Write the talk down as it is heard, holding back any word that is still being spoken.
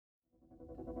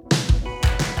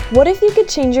What if you could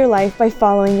change your life by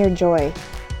following your joy?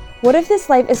 What if this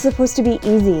life is supposed to be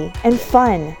easy and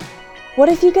fun? What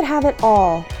if you could have it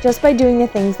all just by doing the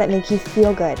things that make you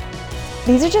feel good?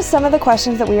 These are just some of the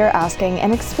questions that we are asking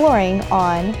and exploring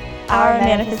on Our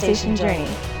Manifestation Journey.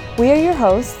 We are your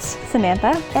hosts,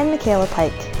 Samantha and Michaela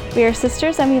Pike. We are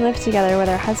sisters and we live together with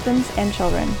our husbands and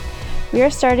children. We are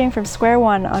starting from square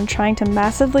one on trying to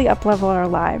massively uplevel our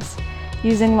lives.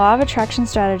 Using law of attraction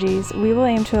strategies, we will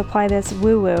aim to apply this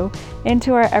woo-woo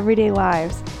into our everyday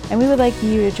lives, and we would like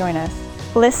you to join us.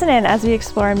 Listen in as we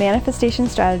explore manifestation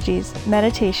strategies,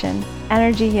 meditation,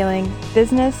 energy healing,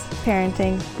 business,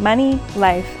 parenting, money,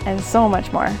 life, and so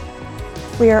much more.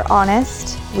 We are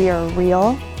honest, we are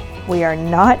real, we are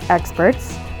not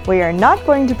experts, we are not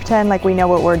going to pretend like we know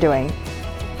what we're doing,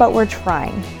 but we're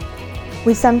trying.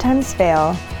 We sometimes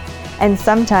fail, and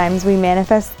sometimes we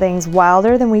manifest things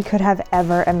wilder than we could have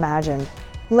ever imagined.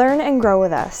 Learn and grow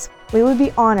with us. We would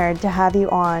be honored to have you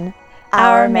on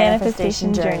Our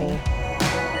Manifestation Journey.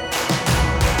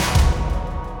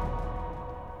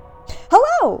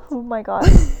 Hello! Oh my god.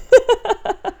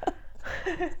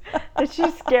 Did she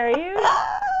scare you?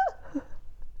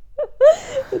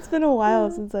 It's been a while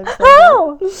since I've said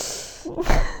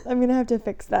that. I'm gonna have to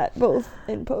fix that both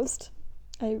in post.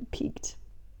 I peaked.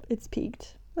 It's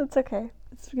peaked. That's okay.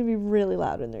 It's gonna be really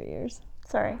loud in their ears.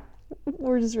 Sorry.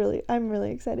 I'm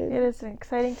really excited. It is an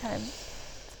exciting time.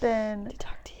 It's been to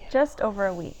talk to you. Just over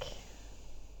a week.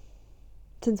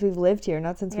 Since we've lived here,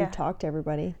 not since Yeah. we've talked to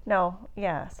everybody. No,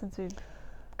 yeah, since we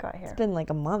got here. It's been like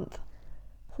a month.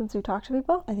 Since we talked to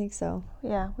people? I think so.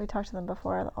 Yeah, we talked to them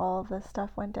before all of this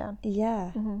stuff went down.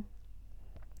 Yeah. Mm-hmm.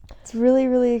 It's really,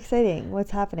 really exciting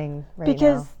what's happening right now.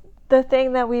 Because the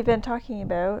thing that we've been talking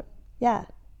about Yeah.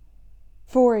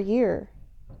 For a year.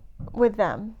 with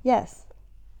them Yes.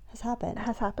 Has happened.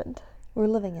 has happened. We're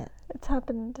living it. It's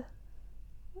happened.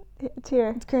 It's here.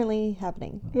 It's currently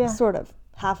happening. Yeah. Sort of.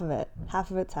 Half of it.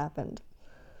 Half of it's happened.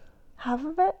 Half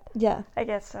of it? Yeah. I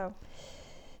guess so.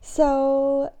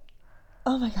 So,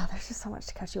 oh my God, there's just so much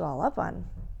to catch you all up on.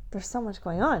 There's so much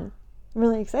going on. I'm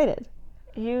really excited.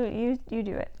 You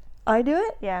do it. I do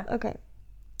it? Yeah. Okay.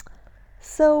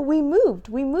 So we moved.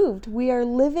 We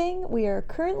are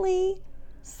currently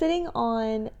sitting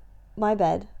on my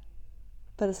bed,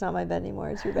 but it's not my bed anymore.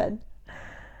 It's your bed,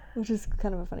 which is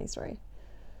kind of a funny story.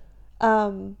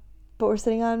 But we're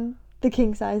sitting on the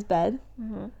king size bed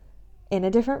in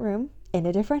a different room, in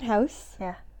a different house.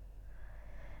 Yeah.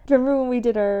 Remember when we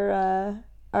did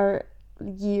our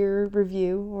year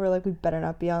review? We're like, we better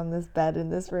not be on this bed in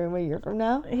this room a year from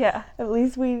now. Yeah. At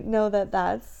least we know that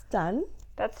that's done.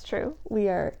 That's true. We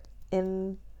are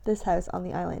in this house on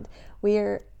the island. We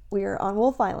are on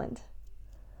Wolf Island,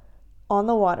 on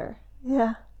the water,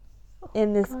 Yeah.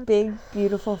 in this big,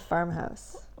 beautiful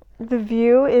farmhouse. The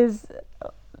view is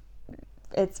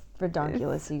It's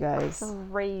redonkulous, you guys.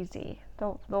 crazy.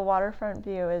 The waterfront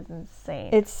view is insane.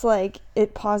 It's like,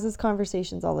 it pauses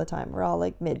conversations all the time. We're all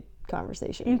like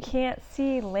mid-conversation. You can't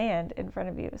see land in front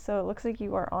of you, so it looks like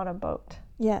you are on a boat.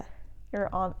 Yeah.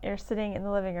 You're sitting in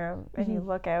the living room and you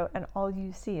look out and all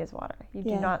you see is water. You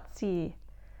do not see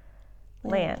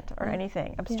land or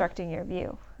anything obstructing your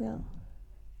view. Yeah.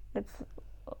 It's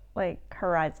like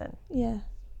horizon. Yeah.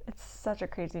 It's such a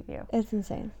crazy view. It's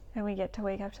insane. And we get to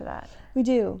wake up to that. We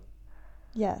do.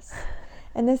 Yes.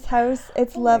 And this house,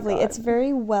 it's Oh my lovely. God. It's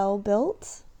very well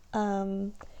built.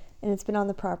 And it's been on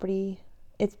the property.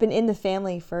 It's been in the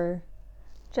family for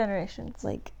Generations.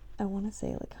 like, I want to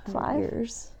say like 100 5?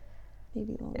 years.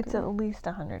 Maybe longer. It's at least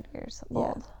 100 years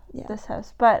old, Yeah. this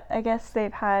house. But I guess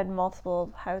they've had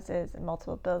multiple houses and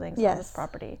multiple buildings on this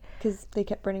property. Because they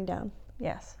kept burning down.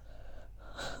 Yes.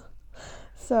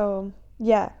 So,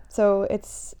 yeah. So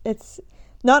it's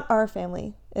not our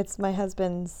family. It's my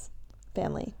husband's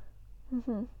family.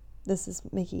 Mm-hmm. This is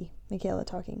Michaela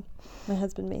talking. My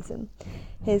husband, Mason.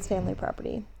 His family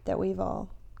property that we've all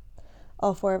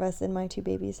four of us and my 2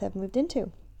 babies have moved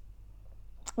into,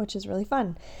 which is really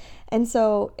fun. And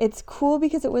so it's cool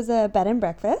because it was a bed and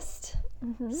breakfast.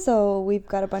 Mm-hmm. So we've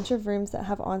got a bunch of rooms that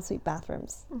have ensuite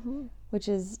bathrooms, Mm-hmm. which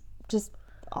is just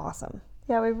awesome.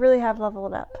 Yeah, we really have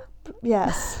leveled up.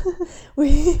 Yes. we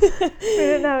We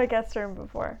didn't have a guest room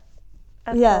before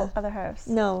at Yeah. the other house.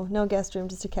 No guest room,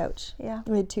 just a couch. Yeah.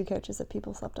 We had 2 couches that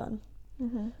people slept on.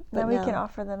 Mm-hmm. But Now we now- can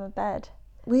offer them a bed.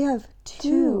 We have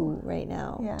 2 right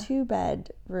now. Yeah. 2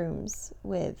 bedrooms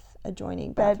with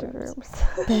adjoining bathrooms.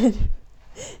 Bedrooms.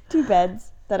 2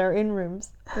 beds that are in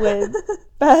rooms with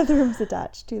bathrooms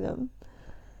attached to them.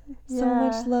 So Yeah.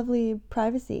 much lovely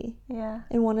privacy. Yeah.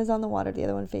 And one is on the water, the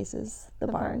other one faces the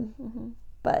barn. Mm-hmm.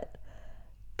 But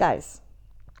guys,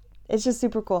 It's just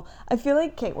super cool. I feel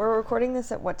like, Kate, we're recording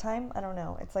this at what time? I don't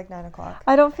know. It's like 9 o'clock.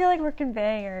 I don't feel like we're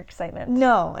conveying our excitement.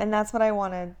 No, and that's what I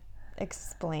want to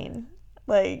explain.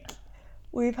 Like,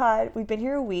 we've been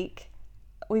here a week.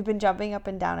 We've been jumping up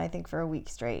and down, I think, for a week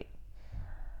straight.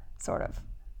 Sort of.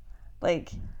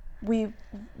 Like, we've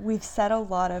said a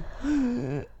lot of,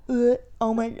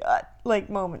 oh my God, like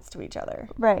moments to each other.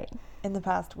 Right. In the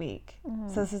past week.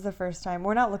 So this is the first time.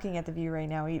 We're not looking at the view right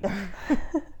now either.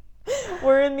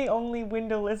 We're in the only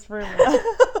windowless room in the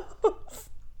house.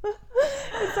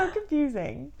 It's so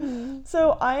confusing.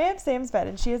 So I have Sam's bed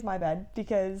and she has my bed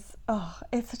because,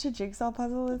 it's such a jigsaw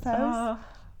puzzle, this house.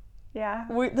 Yeah.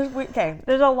 Okay.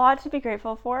 There's a lot to be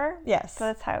grateful for. Yes.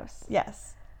 For this house.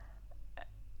 Yes.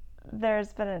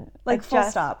 There's been full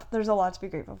stop. There's a lot to be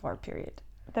grateful for, period.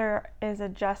 There is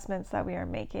adjustments that we are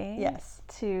making. Yes.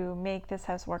 To make this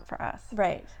house work for us.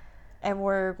 Right. And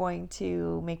we're going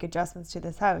to make adjustments to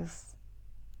this house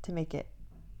to make it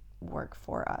work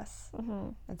for us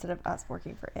instead of us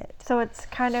working for it. So it's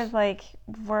kind of like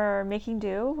we're making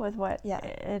do with what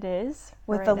it is.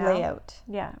 With the now. layout.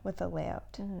 Yeah. With the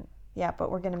layout. Yeah, but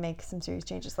we're going to make some serious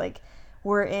changes. Like,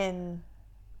 we're in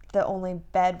the only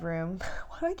bedroom.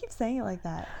 Why do I keep saying it like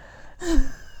that?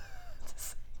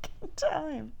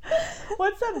 Time.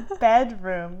 What's a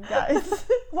bedroom, guys?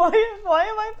 Why am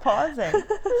I pausing?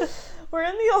 We're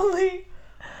in the only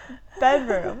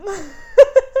bedroom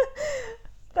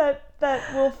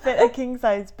that will fit a king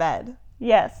size bed.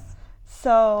 Yes.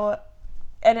 So,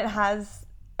 and it has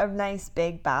a nice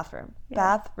big bathroom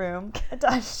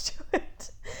attached to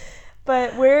it.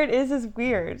 But where it is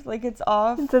weird. Like, it's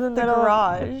off the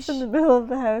garage. It's in the middle of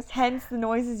the house. Hence the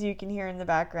noises you can hear in the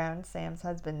background. Sam's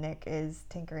husband, Nick, is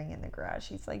tinkering in the garage.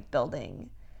 He's, like,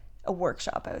 building a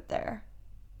workshop out there.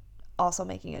 Also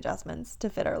making adjustments to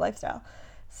fit our lifestyle.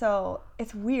 So,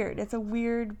 it's weird. It's a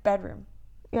weird bedroom.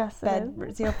 Yes, it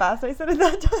is. See how fast I said it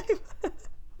that time?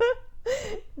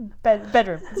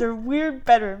 Bedroom. It's a weird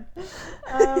bedroom.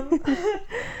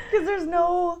 Because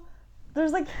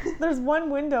there's one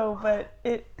window, but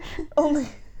it only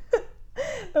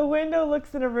the window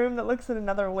looks in a room that looks at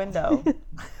another window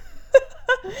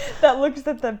that looks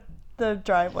at the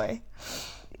driveway.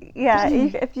 Yeah,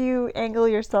 if you angle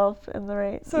yourself in the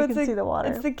right, so you can see the water.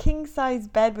 It's the king size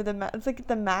bed with it's like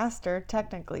the master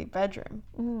technically bedroom,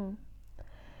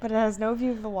 but it has no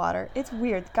view of the water. It's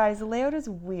weird, guys. The layout is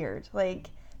weird. Like,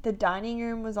 the dining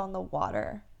room was on the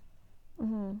water,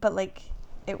 but like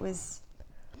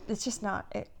it's just not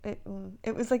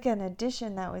it was like an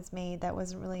addition that was made that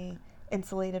wasn't really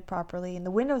insulated properly, and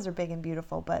the windows are big and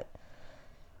beautiful, but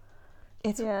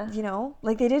it's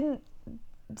like they didn't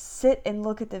sit and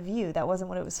look at the view. That wasn't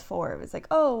what it was for. It was like,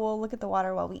 oh, we'll look at the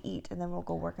water while we eat and then we'll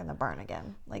go work in the barn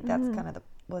again. Like, that's kind of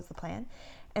was the plan.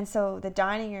 And so the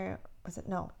dining room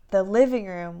the living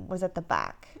room was at the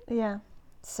back. Yeah.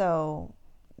 So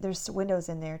there's windows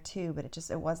in there too, but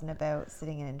it wasn't about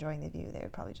sitting and enjoying the view. They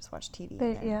would probably just watch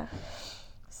TV. Yeah.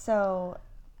 So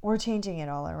we're changing it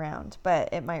all around, but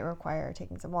it might require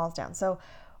taking some walls down. So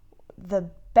the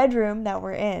bedroom that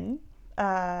we're in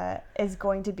is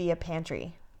going to be a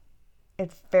pantry.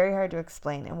 It's very hard to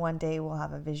explain, and one day we'll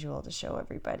have a visual to show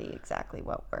everybody exactly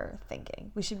what we're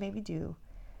thinking. We should maybe do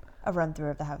a run through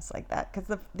of the house like that,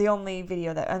 because the only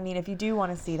video that, I mean, if you do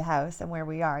want to see the house and where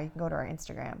we are, you can go to our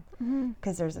Instagram,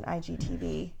 because there's an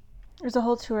IGTV. There's a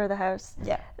whole tour of the house.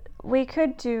 Yeah. We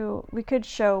could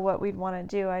show what we'd want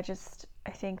to do. I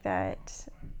think that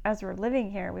as we're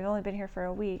living here, we've only been here for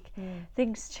a week,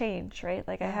 things change, right?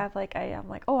 Like, I'm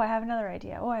like, oh, I have another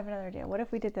idea. Oh, I have another idea. What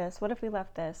if we did this? What if we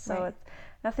left this? So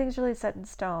nothing's really set in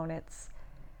stone. It's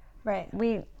right.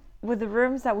 With the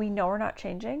rooms that we know are not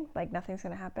changing, like, nothing's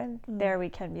going to happen, there we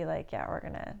can be like, yeah, we're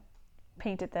going to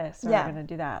paint it this, or we're going to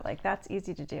do that. Like, that's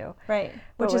easy to do. Right.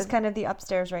 Which is kind of the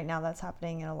upstairs right now that's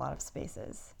happening in a lot of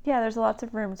spaces. Yeah, there's lots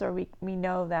of rooms where we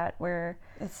know that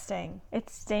it's staying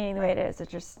the way it is.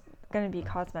 It's just going to be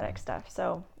cosmetic stuff.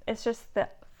 So it's just the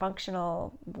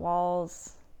functional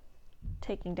walls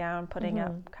taking down, putting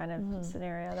up kind of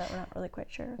scenario that we're not really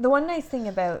quite sure. The one nice thing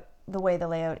about the way the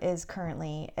layout is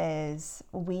currently is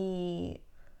we,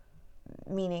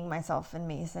 meaning myself and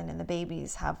Mason and the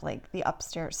babies, have like the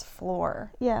upstairs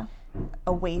floor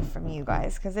away from you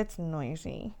guys, because it's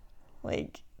noisy.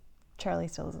 Like, Charlie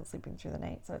still isn't sleeping through the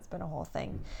night, so it's been a whole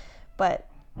thing. But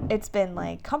it's been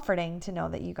like comforting to know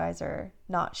that you guys are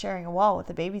not sharing a wall with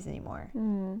the babies anymore.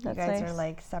 You guys are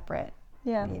like separate,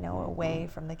 away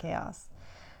from the chaos.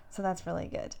 So that's really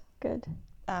good. Good.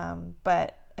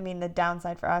 But I mean, the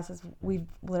downside for us is we've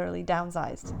literally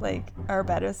downsized. Like, our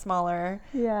bed is smaller.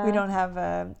 Yeah. We don't have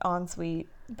an ensuite.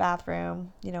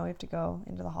 bathroom, we have to go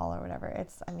into the hall or whatever.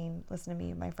 Listen to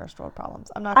me, my first world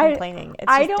problems. I'm not complaining. It's just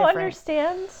I don't different.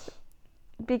 understand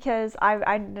because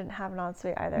I didn't have an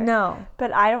ensuite either. No.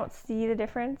 But I don't see the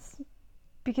difference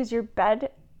because your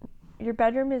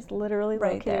bedroom is literally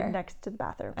Right located there. next to the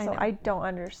bathroom. I So know. I don't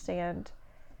understand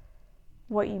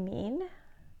what you mean.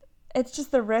 It's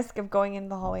just the risk of going into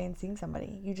the hallway and seeing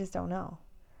somebody. You just don't know.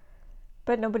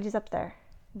 But nobody's up there.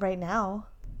 Right now,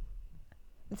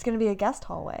 it's going to be a guest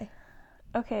hallway.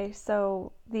 Okay,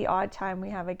 so the odd time we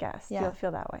have a guest, Yeah. you'll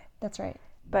feel that way. That's right.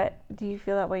 But do you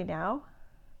feel that way now?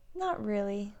 Not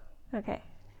really. Okay.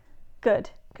 Good.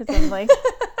 Because I'm like,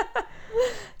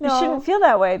 you shouldn't feel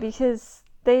that way because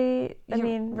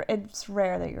it's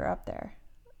rare that you're up there.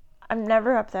 I'm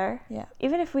never up there. Yeah.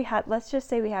 Even if let's just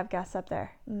say we have guests up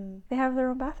there. They have their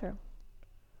own bathroom.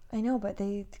 I know, but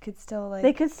they could still Go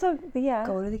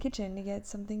go to the kitchen to get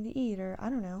something to eat, or I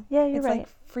don't know. Yeah, you're it's right. Like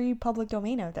free public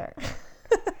domain out there.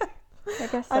 I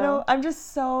guess so. I'm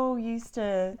just so used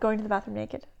to going to the bathroom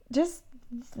naked. just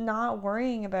not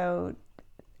worrying about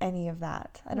any of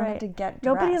that. I don't have to get dressed.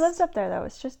 Nobody lives up there though.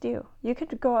 It's just you. You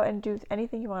could go out and do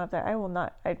anything you want up there. I will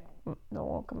not. No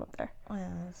one will come up there. Oh, yeah,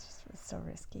 it's so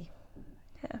risky.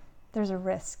 Yeah. There's a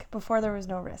risk. Before there was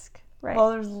no risk. Right. Well,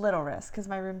 there was little risk because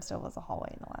my room still was a hallway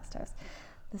in the last house.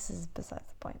 This is besides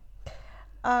the point.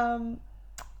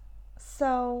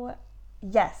 So,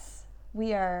 yes,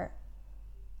 we are...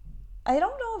 I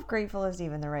don't know if grateful is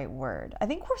even the right word. I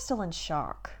think we're still in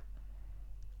shock.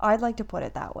 I'd like to put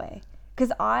it that way.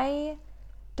 Because I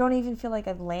don't even feel like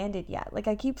I've landed yet. Like,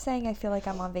 I keep saying I feel like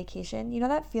I'm on vacation. You know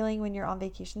that feeling when you're on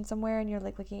vacation somewhere and you're,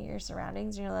 like, looking at your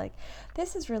surroundings and you're like,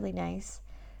 this is really nice.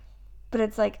 But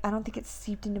it's like, I don't think it's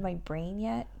seeped into my brain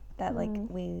yet that, like,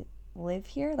 we live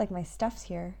here. Like, my stuff's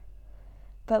here.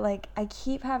 But, like, I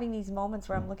keep having these moments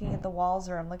where I'm looking at the walls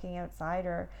or I'm looking outside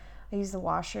or I use the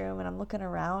washroom and I'm looking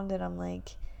around and I'm like,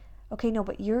 okay, no,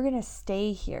 but you're going to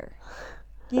stay here.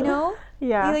 You know?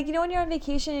 Yeah. You know when you're on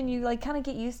vacation and you, like, kind of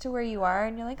get used to where you are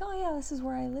and you're like, oh, yeah, this is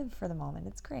where I live for the moment.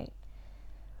 It's great.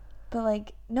 But,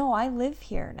 like, no, I live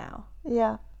here now.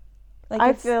 Yeah. Like,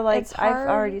 I feel like it's hard. I've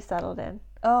already settled in.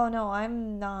 Oh, no,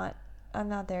 I'm not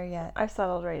there yet. I've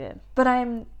settled right in. But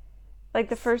I'm... Like,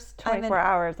 the first 24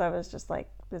 hours, I was just like,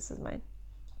 this is mine.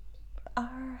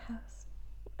 Our house.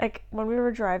 Like, when we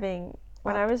were driving,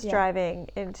 I was driving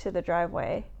into the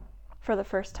driveway for the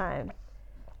first time,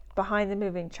 behind the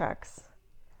moving trucks,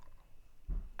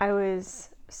 I was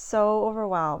so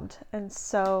overwhelmed and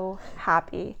so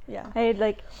happy. Yeah. I had,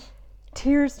 like,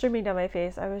 tears streaming down my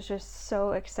face. I was just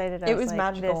so excited. It was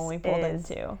magical when we pulled in,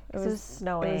 too. It was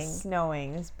snowing. It was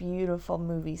snowing. This beautiful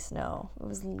movie snow. It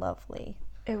was lovely.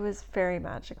 It was very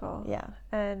magical. Yeah.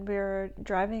 And we were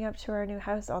driving up to our new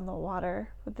house on the water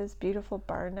with this beautiful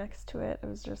barn next to it. It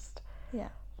was just,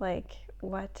 like,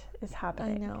 what is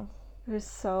happening? I know. It was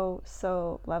so,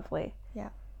 so lovely. Yeah.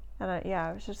 And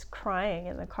I was just crying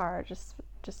in the car, just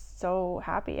so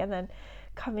happy. And then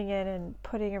coming in and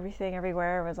putting everything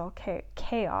everywhere was all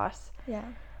chaos. Yeah.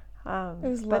 It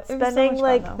was but spending, it was so much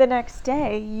like, fun, the next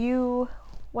day, you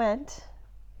went...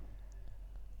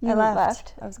 I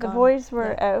left. I was gone. The boys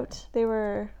were out. They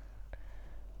were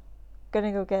going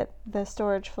to go get the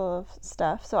storage full of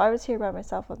stuff. So I was here by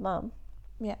myself with Mom.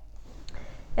 Yeah.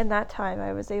 In that time,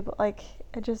 I was able, like,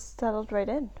 I just settled right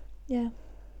in. Yeah.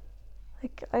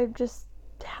 Like, I just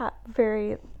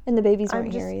And the babies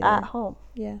weren't here either. at home.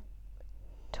 Yeah.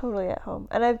 Totally at home.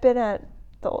 And I've been at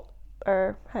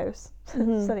our house,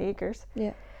 Sunny Acres.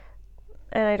 Yeah.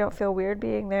 And I don't feel weird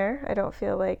being there. I don't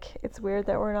feel like it's weird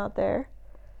that we're not there.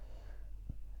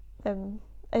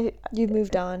 You've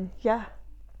moved on. Yeah,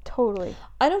 totally.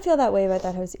 I don't feel that way about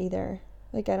that house either.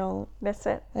 Like, I don't Miss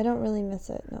it? I don't really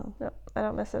miss it, no. No, I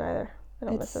don't miss it either. I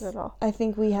don't miss it at all. I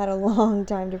think we had a long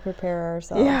time to prepare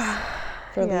ourselves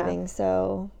for leaving,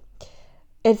 so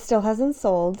it still hasn't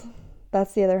sold.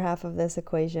 That's the other half of this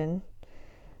equation.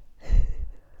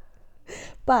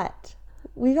 But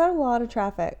we got a lot of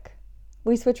traffic.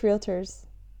 We switched realtors.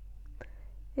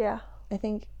 Yeah. I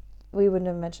think we wouldn't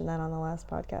have mentioned that on the last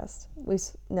podcast.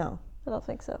 No. I don't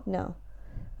think so. No.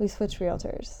 We switched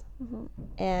realtors. Mm-hmm.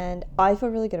 And I feel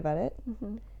really good about it.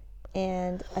 Mm-hmm.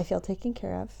 And I feel taken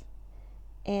care of.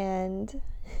 And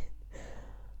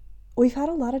we've had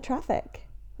a lot of traffic.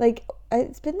 Like,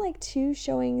 it's been like 2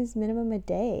 showings minimum a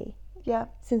day. Yeah.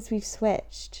 Since we've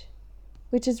switched,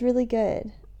 which is really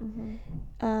good.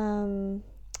 Mm-hmm.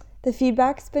 The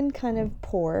feedback's been kind of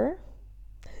poor.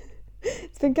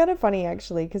 It's been kind of funny,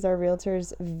 actually, because our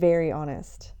realtor's very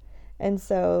honest. And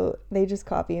so they just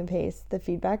copy and paste the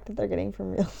feedback that they're getting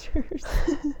from realtors.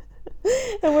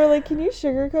 And we're like, can you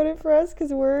sugarcoat it for us?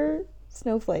 Because we're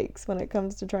snowflakes when it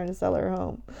comes to trying to sell our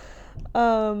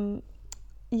home.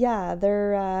 Yeah,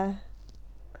 they're,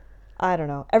 I don't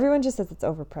know. Everyone just says it's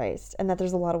overpriced and that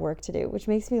there's a lot of work to do, which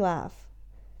makes me laugh.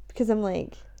 Because I'm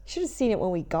like, you should have seen it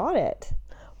when we got it.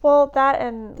 Well, that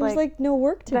and There's like no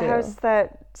work to do. The house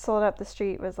that sold up the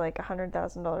street was like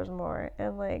 $100,000 more,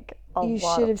 and like a lot of work.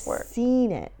 You should have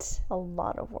seen it. A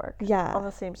lot of work. Yeah. On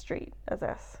the same street as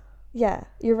this. Yeah,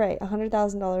 you're right.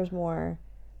 $100,000 more,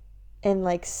 and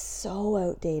like so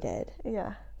outdated.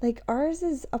 Yeah. Like ours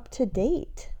is up to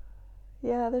date.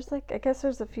 Yeah, I guess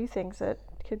there's a few things that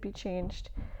could be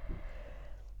changed.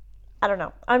 I don't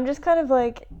know. I'm just kind of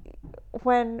like,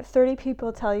 when 30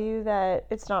 people tell you that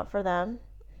it's not for them.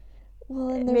 Well,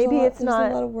 and there's a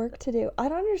lot of work to do. I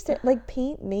don't understand. Like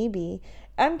paint, maybe.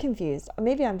 I'm confused.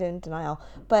 Maybe I'm doing denial.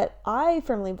 But I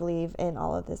firmly believe in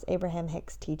all of this Abraham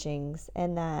Hicks teachings,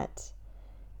 and that,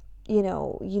 you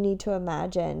know, you need to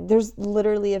imagine. There's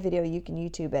literally a video you can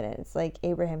YouTube in it. It's like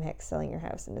Abraham Hicks selling your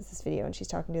house. And it's this video, and she's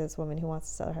talking to this woman who wants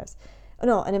to sell her house. Oh,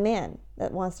 no, and a man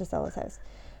that wants to sell his house.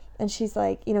 And she's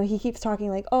like, you know, he keeps talking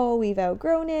like, oh, we've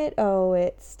outgrown it. Oh,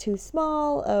 it's too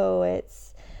small. Oh,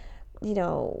 it's, you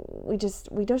know, we just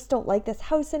don't like this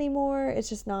house anymore. It's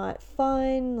just not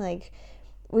fun. Like,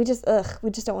 we just don't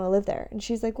want to live there. And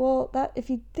she's like, well, that if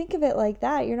you think of it like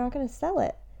that, you're not going to sell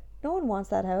it. No one wants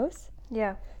that house.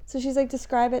 Yeah. So she's like,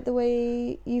 describe it the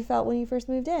way you felt when you first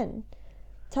moved in.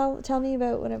 Tell me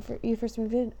about when you first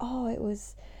moved in. Oh, it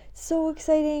was so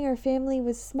exciting. Our family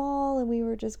was small and we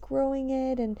were just growing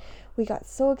it, and we got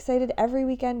so excited. Every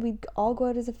weekend we'd all go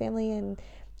out as a family and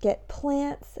get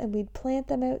plants, and we'd plant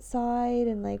them outside,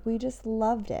 and like we just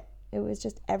loved it. It was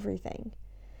just everything.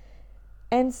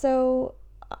 And so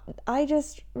I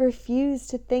just refuse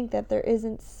to think that there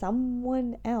isn't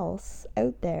someone else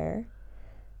out there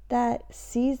that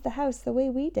sees the house the way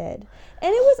we did.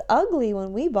 And it was ugly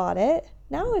when we bought it.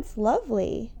 Now it's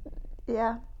lovely.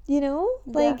 Yeah. You know,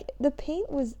 like the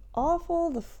paint was awful,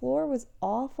 the floor was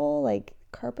awful, like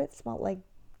carpet smelled like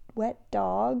wet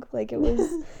dog, like it was,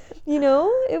 you know,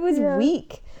 it was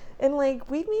weak, and like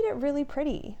we've made it really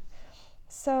pretty.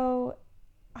 So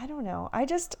I don't know. I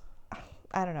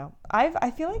don't know.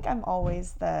 I feel like I'm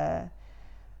always the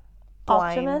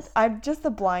blind optimist. I'm just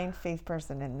the blind faith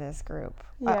person in this group.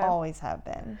 I always have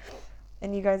been,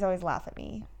 and you guys always laugh at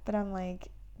me, but I'm like,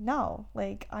 no,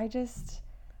 like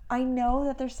I know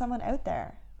that there's someone out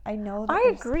there. I know that I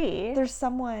agree. There's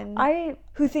someone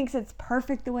who thinks it's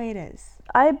perfect the way it is.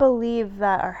 I believe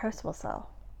that our house will sell.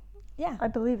 Yeah. I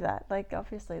believe that. Like,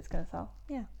 obviously it's going to sell.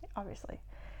 Yeah. Obviously.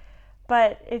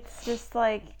 But it's just,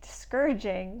 like,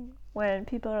 discouraging when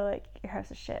people are like, your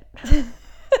house is shit.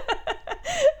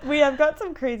 We have got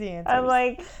some crazy answers. I'm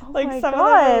like, oh like my some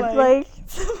God. Of them are like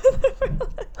some of them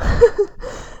are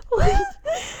like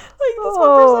this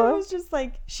one person was just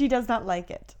like, she does not like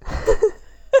it.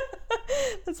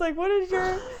 It's like,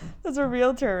 that's a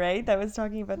realtor, right? That was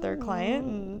talking about their client,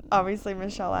 and obviously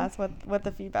Michelle asked what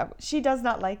the feedback was. She does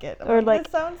not like it. Or like,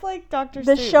 this sounds like Dr.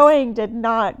 The Seuss. showing did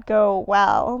not go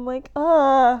well. I'm like,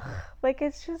 ugh. Like,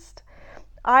 it's just,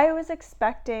 I was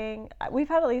expecting, we've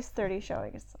had at least 30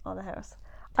 showings on the house.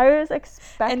 I was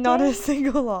expecting. And not a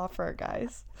single offer,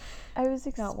 guys. I was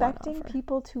expecting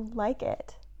people to like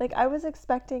it. Like, I was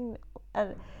expecting,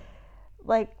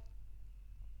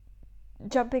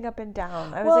 jumping up and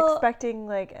down. I was expecting,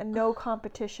 like, a no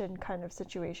competition kind of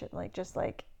situation. Like, just,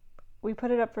 like, we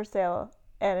put it up for sale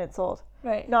and it sold.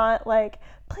 Right. Not, like,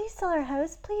 please sell our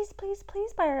house. Please, please,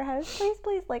 please buy our house. Please,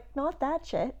 please. Like, not that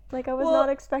shit. Like, I was not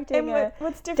expecting a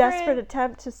desperate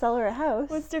attempt to sell her a house.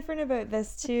 What's different about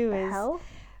this, too, is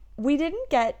we didn't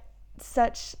get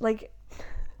such, like,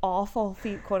 awful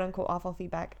quote unquote awful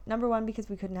feedback. Number one, because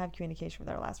we couldn't have communication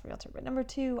with our last realtor, but number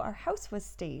two, our house was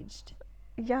staged.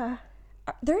 Yeah,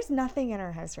 there's nothing in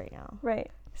our house right now, right?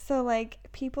 So like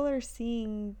people are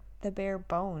seeing the bare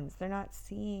bones. They're not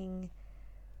seeing,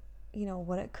 you know,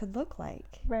 what it could look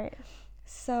like, right?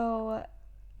 So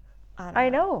I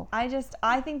know.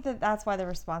 I think that's why the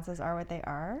responses are what they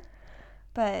are,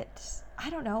 but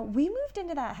I don't know. We moved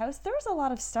into that house, there was a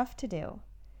lot of stuff to do,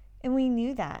 and we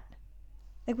knew that.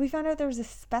 Like, we found out there was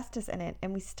asbestos in it,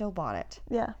 and we still bought it.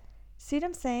 Yeah. See what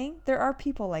I'm saying? There are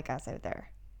people like us out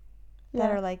there that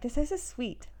are like, this is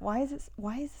sweet. Why is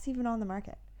this even on the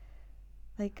market?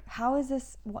 Like, how is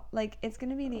this? Like, it's going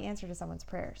to be the answer to someone's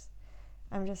prayers.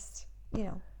 I'm just, you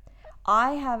know,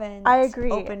 I haven't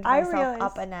opened myself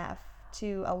up enough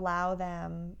to allow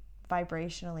them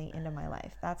vibrationally into my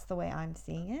life. That's the way I'm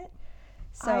seeing it.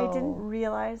 So I didn't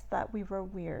realize that we were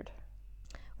weird.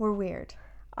 We're weird.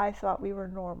 I thought we were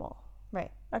normal.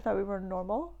 Right. I thought we were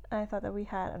normal, and I thought that we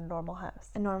had a normal house.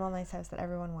 A normal, nice house that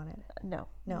everyone wanted. No.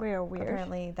 No. We are weird.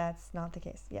 Apparently, that's not the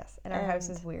case. Yes. And our house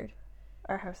is weird.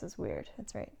 Our house is weird.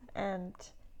 That's right. And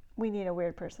we need a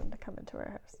weird person to come into our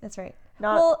house. That's right.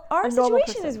 Not well, our a normal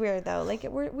situation person. is weird, though. Like,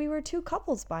 we were two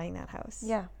couples buying that house.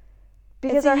 Yeah.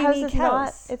 Because a our house unique is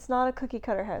house. it's not a cookie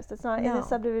cutter house. It's not in No. a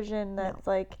subdivision that's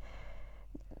like,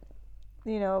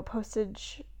 you know,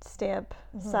 postage stamp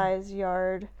size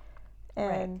yard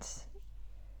and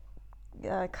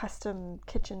custom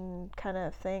kitchen kind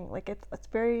of thing. Like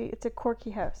it's a quirky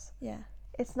house. Yeah.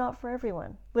 It's not for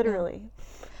everyone, literally.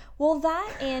 Well,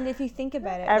 that, and if you think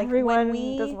about it, Everyone like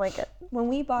when doesn't like it. When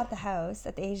we bought the house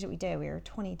at the age that we did, we were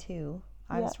 22.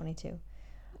 I was 22.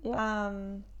 Yeah.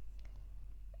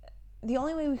 The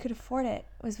only way we could afford it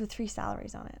was with 3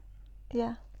 salaries on it.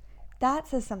 Yeah. That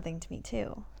says something to me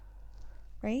too,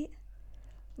 right?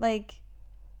 Like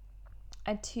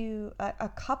a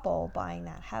couple buying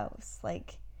that house,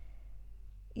 like,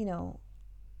 you know,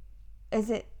 is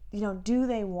it, you know,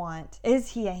 is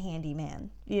he a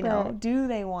handyman? You know, Right. do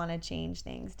they want to change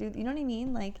things? You know what I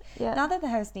mean? Like, not that the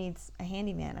house needs a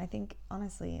handyman. I think,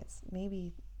 honestly, it's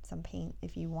maybe some paint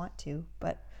if you want to,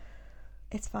 but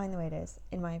it's fine the way it is,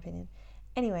 in my opinion.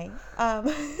 Anyway,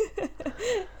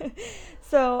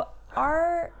 so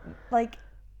our, like,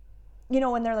 you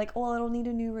know, when they're like, oh, it'll need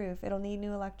a new roof, it'll need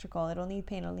new electrical, it'll need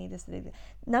paint, it'll need this.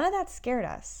 None of that scared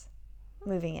us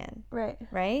moving in. Right.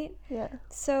 Right? Yeah.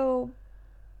 So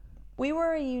we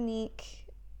were a unique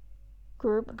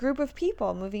group of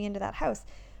people moving into that house.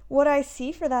 What I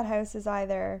see for that house is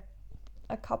either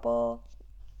a couple,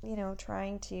 you know,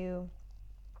 trying to,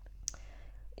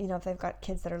 you know, if they've got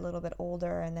kids that are a little bit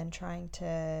older and then trying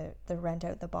to rent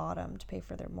out the bottom to pay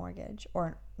for their mortgage,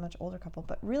 or a much older couple.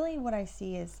 But really what I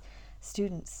see is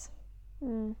students,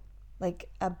 like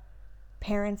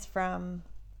parents from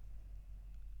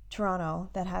Toronto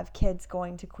that have kids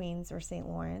going to Queens or St.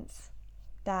 Lawrence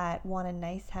that want a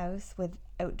nice house with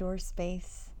outdoor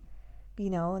space, you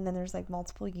know, and then there's like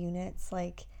multiple units,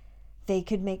 like they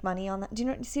could make money on that. Do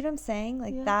you see what I'm saying?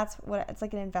 Like that's what it's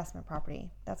like, an investment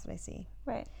property. That's what I see.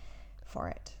 Right. For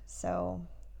it. So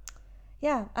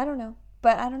yeah, I don't know.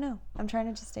 But I don't know. I'm trying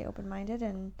to just stay open-minded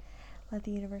and let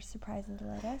the universe surprise and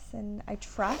delight us. And I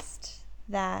trust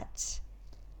that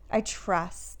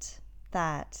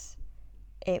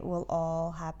it will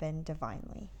all happen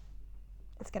divinely.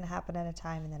 It's going to happen at a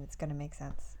time, and then it's going to make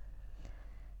sense.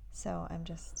 So I'm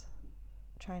just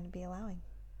trying to be allowing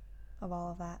of all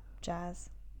of that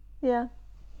jazz. Yeah.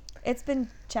 It's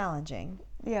been challenging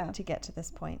to get to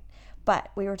this point. But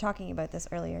we were talking about this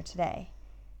earlier today.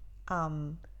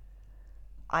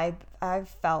 I've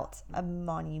felt a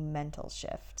monumental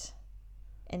shift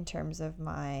in terms of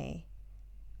my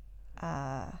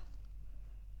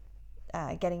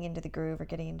getting into the groove, or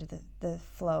getting into the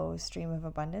flow stream of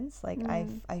abundance. Like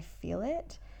I feel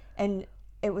it, and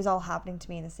it was all happening to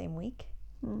me in the same week,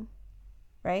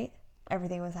 right?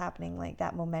 Everything was happening, like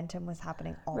that momentum was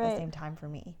happening all at the same time for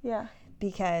me. Yeah.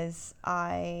 Because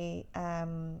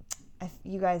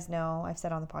you guys know, I've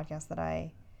said on the podcast that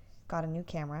I got a new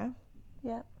camera.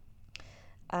 Yeah.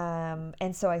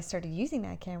 And so I started using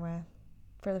that camera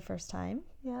for the first time.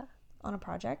 Yeah. On a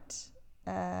project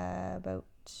about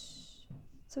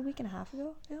a week and a half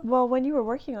ago now. Well, when you were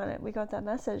working on it, we got that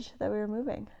message that we were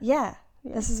moving. Yeah.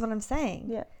 This is what I'm saying.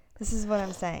 Yeah. This is what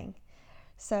I'm saying.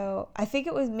 So I think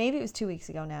it was 2 weeks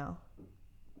ago now.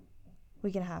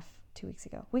 Week and a half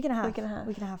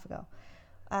ago.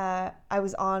 I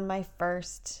was on my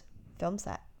first film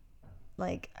set.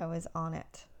 Like, I was on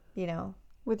it, you know.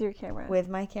 With your camera. With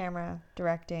my camera,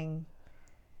 directing.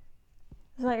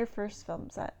 It's not your first film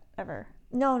set ever.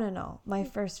 No. My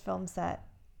first film set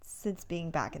since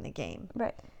being back in the game.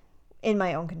 Right. In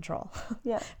my own control.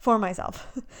 Yeah. For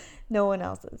myself. No one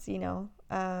else's, you know.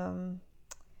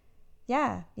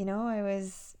 Yeah, you know, I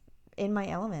was in my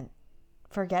element,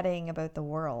 forgetting about the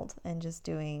world and just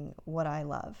doing what I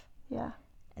love. Yeah.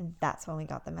 And that's when we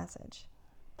got the message.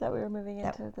 That we were moving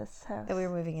into this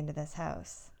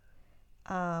house.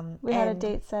 We had a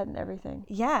date set and everything.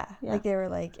 Yeah. Like, they were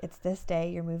like, it's this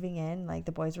day, you're moving in. Like,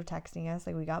 the boys were texting us.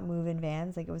 Like, we got move-in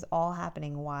vans. Like, it was all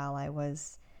happening while I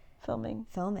was filming.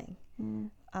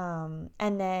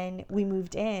 And then we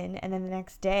moved in, and then the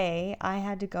next day I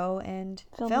had to go and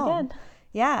film again.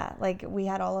 Yeah, like, we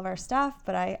had all of our stuff,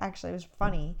 but it was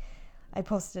funny. I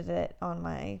posted it on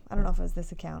I don't know if it was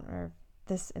this account or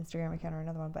this Instagram account or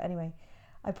another one, but anyway,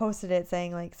 I posted it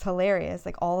saying, like, it's hilarious.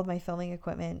 Like, all of my filming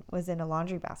equipment was in a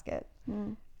laundry basket,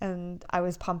 and I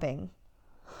was pumping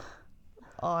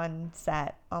on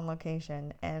set, on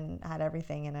location, and had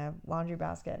everything in a laundry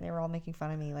basket. And they were all making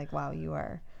fun of me, like, wow, you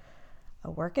are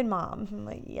a working mom. I'm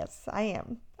like, yes, I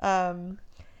am.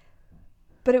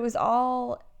 But it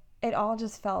all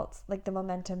just felt like the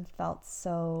momentum felt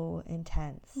so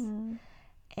intense.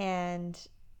 And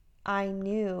I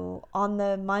knew on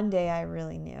the Monday, I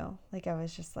really knew, like, I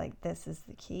was just like, this is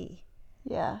the key.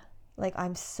 Yeah. Like,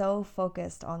 I'm so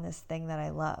focused on this thing that I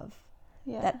love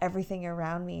that everything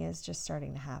around me is just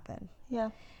starting to happen. Yeah.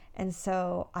 And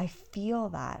so I feel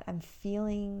that. I'm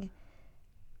feeling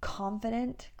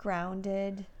confident,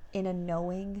 grounded in a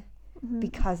knowing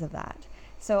because of that.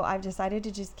 So I've decided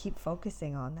to just keep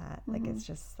focusing on that. Like, it's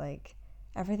just like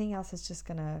everything else is just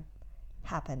going to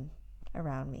happen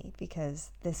around me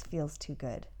because this feels too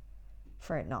good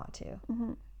for it not to,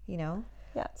 you know?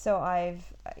 Yeah. So I've,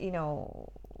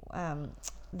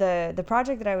 the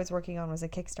project that I was working on was a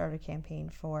Kickstarter campaign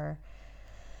for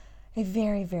a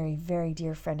very, very, very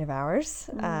dear friend of ours.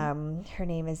 Her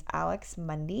name is Alex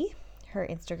Mundy. Her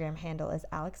Instagram handle is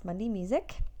Alex Mundy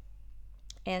Music.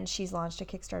 And she's launched a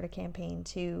Kickstarter campaign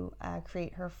to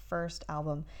create her first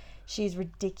album. She's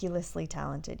ridiculously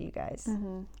talented, you guys.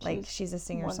 Like, she's a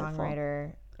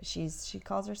singer-songwriter. She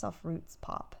calls herself roots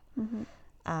pop.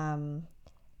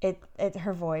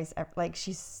 Her voice, like,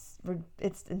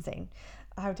 it's insane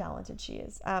how talented she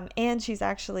is. And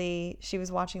she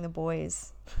was watching The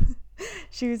Boys.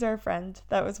 She was our friend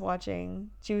that was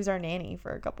watching. She was our nanny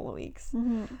for a couple of weeks,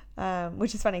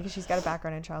 which is funny because she's got a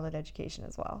background in childhood education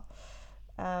as well.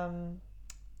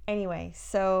 Anyway,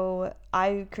 so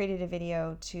I created a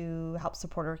video to help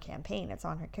support her campaign. It's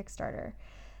on her Kickstarter.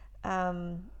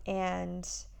 And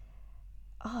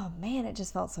oh man, it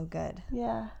just felt so good.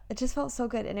 Yeah. It just felt so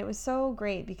good. And it was so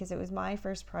great because it was my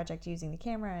first project using the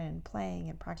camera and playing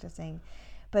and practicing,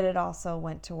 but it also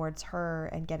went towards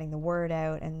her and getting the word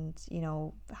out and,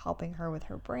 helping her with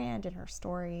her brand and her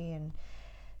story. And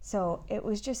so it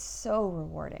was just so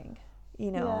rewarding.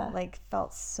 Like,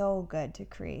 felt so good to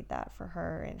create that for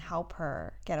her and help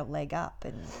her get a leg up.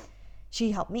 And she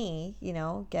helped me,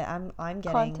 I'm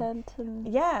getting content and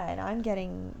and I'm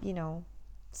getting,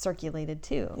 circulated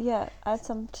too. Yeah, add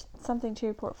something to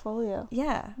your portfolio.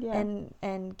 Yeah.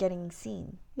 And getting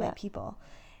seen by people.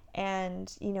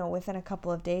 And, within a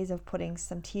couple of days of putting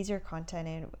some teaser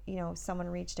content in, someone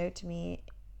reached out to me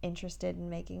interested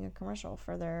in making a commercial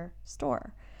for their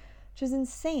store, which is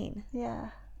insane. Yeah.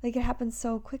 Like, it happened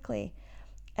so quickly.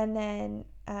 And then,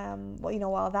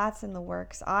 while that's in the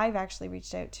works, I've actually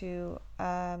reached out to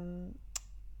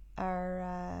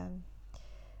our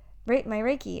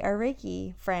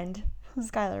Reiki friend,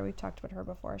 Skylar. We've talked about her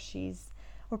before.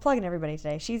 We're plugging everybody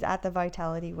today. She's at The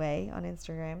Vitality Way on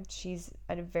Instagram. She's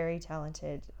a very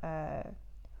talented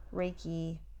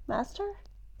Reiki master.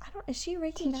 Is she a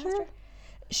Reiki teacher? Master?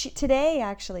 Today,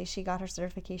 actually, she got her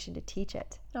certification to teach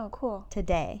it. Oh, cool.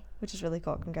 Today, which is really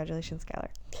cool. Congratulations, Skylar.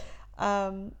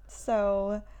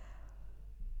 So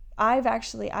I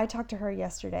talked to her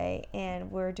yesterday, and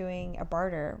we're doing a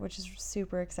barter, which is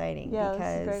super exciting. Yeah, because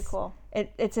this is very cool.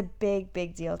 It's a big,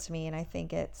 big deal to me, and I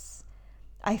think it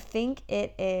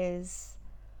is,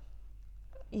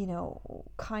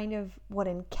 kind of what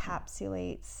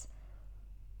encapsulates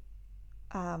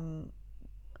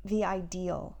the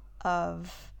ideal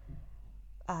of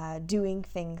doing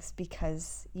things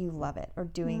because you love it, or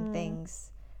doing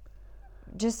things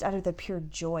just out of the pure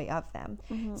joy of them.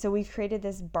 So we've created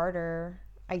this barter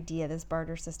idea, this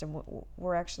barter system.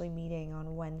 We're actually meeting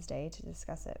on Wednesday to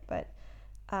discuss it, but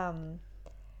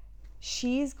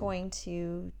she's going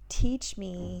to teach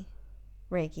me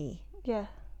Reiki. Yeah.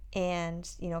 And,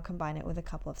 combine it with a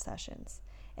couple of sessions.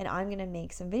 And I'm going to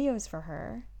make some videos for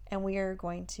her, and we are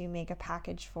going to make a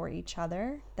package for each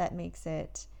other that makes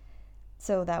it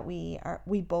so that we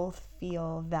both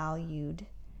feel valued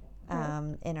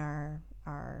in our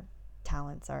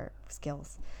talents, our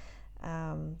skills.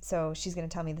 So she's going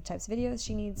to tell me the types of videos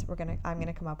she needs. I'm going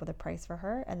to come up with a price for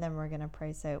her, and then we're going to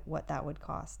price out what that would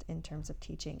cost in terms of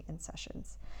teaching and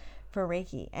sessions for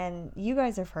Reiki. And you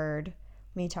guys have heard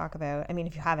me talk about,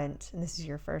 if you haven't, and this is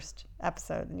your first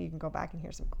episode, then you can go back and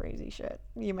hear some crazy shit.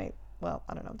 You might, I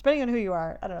don't know, depending on who you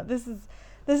are. I don't know.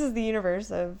 This is the universe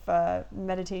of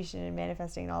meditation and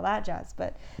manifesting and all that jazz.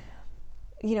 But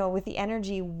with the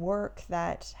energy work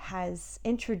that has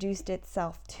introduced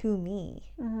itself to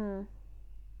me,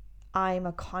 I'm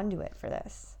a conduit for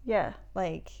this. Yeah.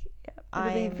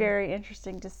 It'll be very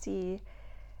interesting to see,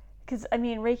 because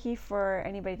Reiki, for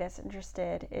anybody that's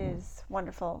interested, is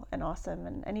wonderful and awesome,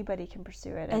 and anybody can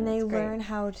pursue it. And they learn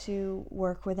how to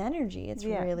work with energy. It's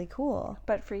really cool.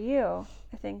 But for you,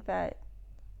 I think that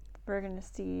we're going to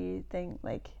see things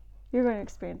like You're going to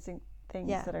experience things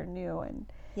Yeah. that are new, and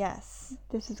Yes.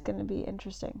 this is going to be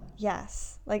interesting.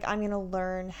 Yes. Like, I'm going to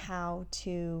learn how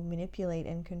to manipulate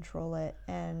and control it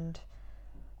and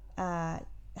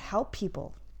help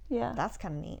people. Yeah. That's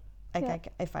kind of neat.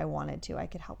 Like, if I wanted to, I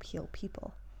could help heal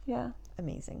people. Yeah.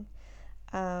 Amazing.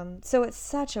 So it's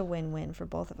such a win-win for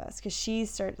both of us, because she's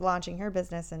started launching her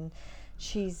business, and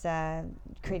she's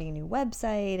creating a new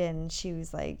website, and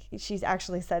she's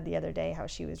actually said the other day how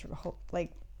she was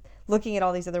like looking at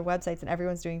all these other websites and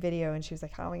everyone's doing video, and she was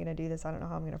like, how am I going to do this? I don't know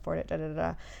how I'm going to afford it. Da, da, da,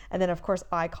 da. And then of course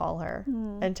I call her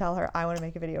and tell her I want to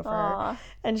make a video for her,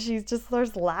 and she's just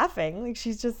starts laughing. Like,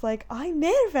 she's just like, I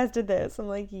manifested this. I'm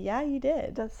like, yeah, you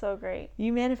did. That's so great.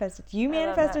 You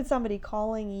manifested somebody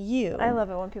calling you. I love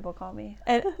it when people call me.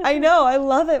 And I know, I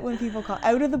love it when people call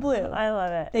out of the blue. I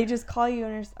love it. They just call you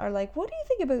and are like, what do you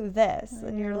think about this?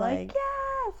 And you're like,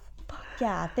 yes. fuck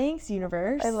yeah, thanks,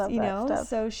 universe. I love that stuff.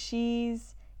 So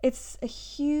it's a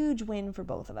huge win for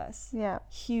both of us. Yeah.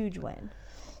 Huge win.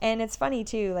 And it's funny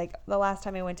too, like the last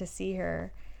time I went to see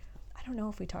her, I don't know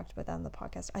if we talked about that on the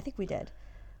podcast. I think we did.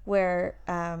 Where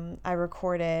I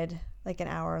recorded like an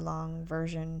hour-long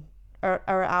version or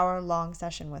hour-long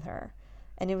session with her.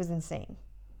 And it was insane.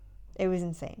 It was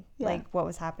insane. Yeah. Like, what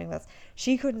was happening with us.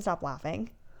 She couldn't stop laughing.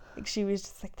 Like, she was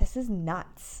just like, this is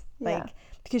nuts. Like,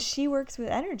 because she works with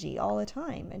energy all the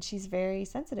time and she's very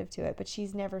sensitive to it, but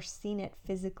she's never seen it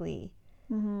physically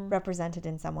represented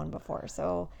in someone before.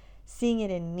 So seeing it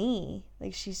in me,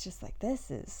 like, she's just like, this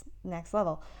is next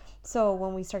level. So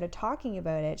when we started talking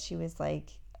about it, she was like,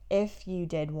 if you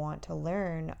did want to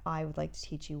learn, I would like to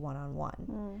teach you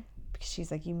one-on-one. Because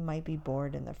she's like, you might be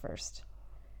bored in the first.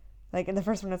 Like, in the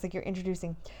first one, it's like you're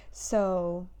introducing.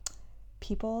 So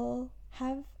people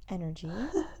have energy.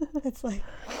 It's like,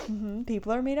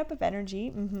 people are made up of energy.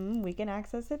 We can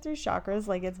access it through chakras.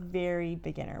 Like, it's very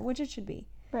beginner, which it should be.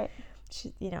 Right.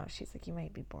 She's like, you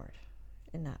might be bored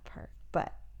in that part,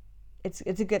 but it's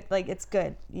a good, like, it's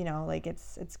good, like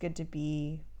it's good to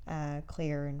be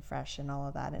clear and fresh and all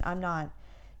of that. And I'm not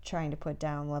trying to put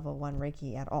down level 1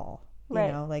 Reiki at all. You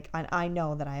know, like, I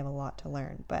know that I have a lot to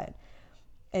learn, but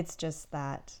it's just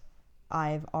that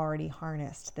I've already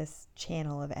harnessed this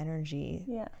channel of energy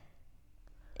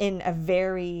in a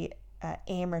very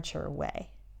amateur way.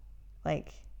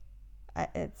 Like,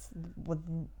 it's with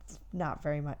not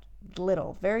very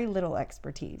very little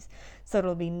expertise. So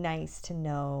it'll be nice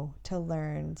to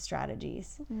learn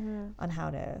strategies on how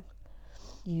to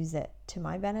use it to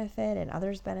my benefit and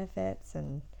others' benefits.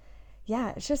 And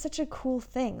yeah, it's just such a cool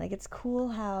thing. Like, it's cool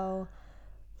how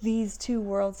these two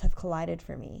worlds have collided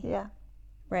for me. Yeah.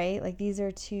 Right? Like, these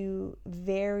are two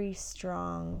very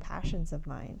strong passions of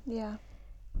mine. Yeah.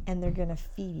 And they're going to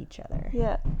feed each other.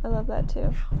 Yeah, I love that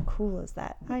too. How cool is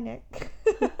that? Hi, Nick.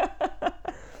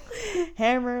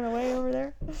 Hammering away over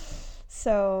there.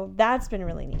 So that's been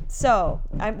really neat. So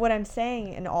what I'm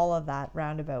saying in all of that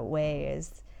roundabout way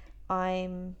is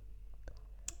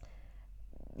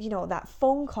that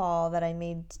phone call that I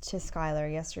made to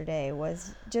Skylar yesterday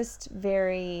was just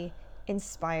very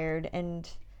inspired, and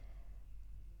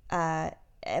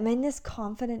I'm in this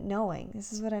confident knowing.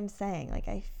 This is what I'm saying. Like,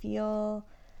 I feel,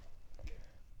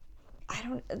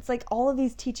 it's like all of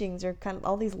these teachings are kind of,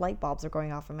 all these light bulbs are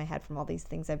going off in my head from all these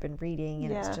things I've been reading.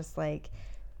 And it's just like,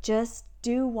 just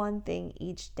do one thing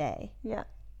each day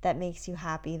that makes you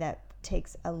happy, that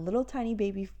takes a little tiny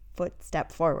baby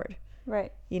footstep forward.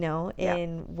 Right.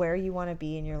 In where you want to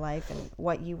be in your life and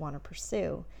what you want to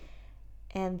pursue.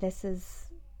 And this is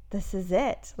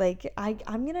it. Like,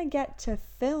 I'm going to get to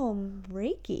film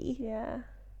Reiki. Yeah.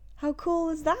 How cool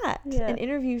is that? Yeah. And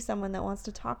interview someone that wants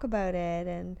to talk about it.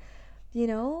 And,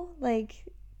 like,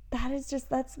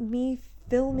 that's me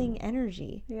filming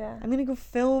energy. Yeah. I'm going to go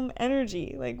film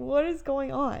energy. Like, what is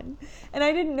going on? And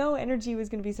I didn't know energy was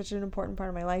going to be such an important part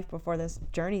of my life before this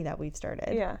journey that we've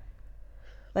started. Yeah.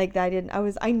 Like,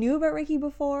 I knew about Reiki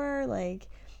before. Like,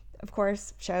 of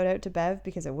course, shout out to Bev,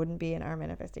 because it wouldn't be in our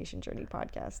Manifestation Journey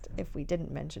podcast if we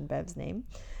didn't mention Bev's name,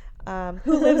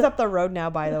 who lives up the road now,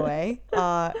 by the way.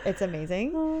 It's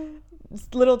amazing.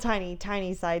 Little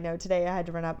tiny side note. Today I had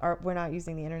to run up. We're not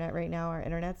using the internet right now. Our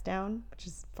internet's down, which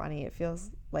is funny. It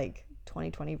feels like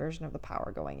 2020 version of the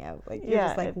power going out. Like, you're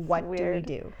just like, what weird.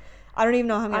 Do we do? I don't even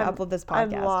know how I'm going to upload this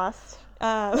podcast. I'm lost.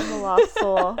 I'm a lost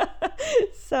soul.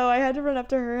 So I had to run up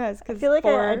to her house. I feel like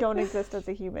I don't exist as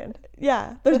a human.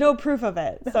 Yeah, there's no proof of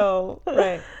it. So,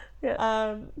 right.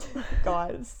 Yeah.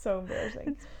 God, it's so embarrassing.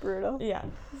 It's brutal. Yeah.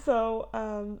 So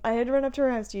I had to run up to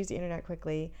her house to use the internet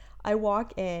quickly. I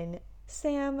walk in.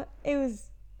 Sam,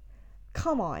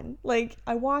 come on. Like,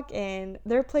 I walk in.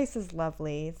 Their place is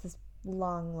lovely. It's this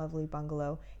long, lovely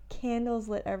bungalow. candles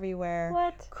lit everywhere.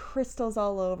 What? Crystals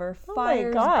all over, Oh my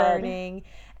fires God. burning.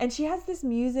 And she has this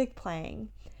music playing.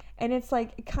 And it's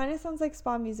like, it kind of sounds like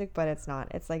spa music, but it's not.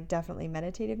 It's like definitely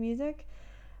meditative music.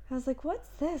 I was like, what's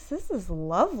this? This is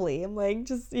lovely. I'm like,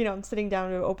 just, I'm sitting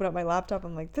down to open up my laptop.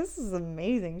 I'm like, this is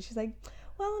amazing. She's like,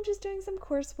 well, I'm just doing some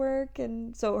coursework.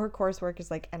 And so her coursework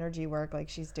is like energy work. Like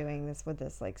she's doing this with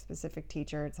this like specific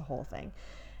teacher. It's a whole thing.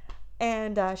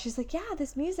 And she's like, yeah,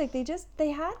 this music,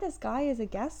 they had this guy as a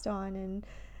guest on, and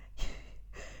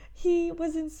he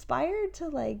was inspired to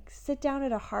like sit down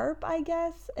at a harp, I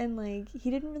guess, and like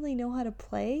he didn't really know how to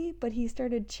play, but he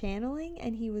started channeling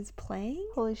and he was playing.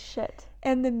 Holy shit.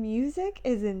 And the music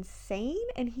is insane,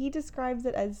 and he describes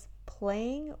it as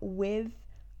playing with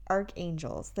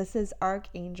archangels. This is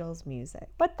archangels music.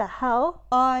 What the hell?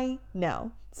 I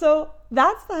know. So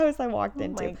that's the house I walked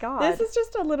into. Oh my God. This is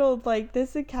just a little, like,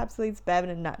 this encapsulates Bev in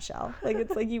a nutshell. Like,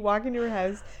 it's like you walk into her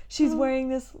house. She's wearing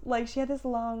this, like, she had this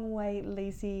long, white,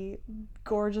 lacy,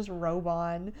 gorgeous robe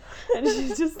on. And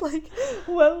she's just like,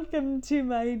 welcome to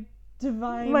my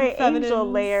divine feminine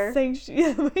angel lair.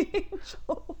 Yeah, my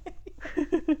angel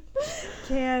lair.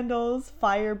 Candles,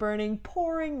 fire burning,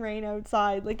 pouring rain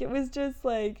outside. Like, it was just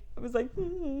like, Sounds like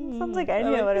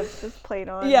Enya would have just played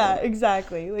on. Yeah,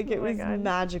 exactly. Like, it Oh my was God.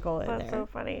 magical in That's there. so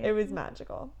funny. It was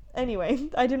magical. Anyway,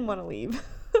 I didn't want to leave.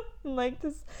 I'm like,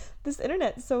 this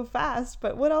internet's so fast,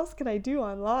 but what else can I do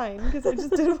online? Because I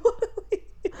just didn't want to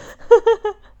leave.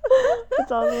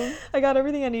 That's awesome. I got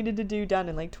everything I needed to do done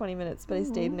in like 20 minutes, but I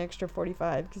stayed an extra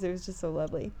 45 because it was just so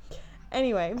lovely.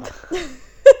 Anyway,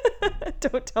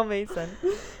 don't tell Mason.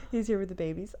 He's here with the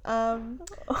babies.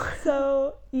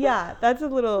 So yeah, that's a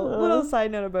little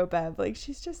side note about Bev. Like,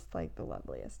 she's just like the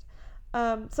loveliest.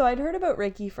 So I'd heard about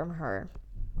Reiki from her,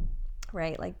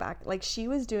 right? Like she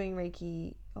was doing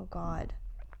Reiki, oh God,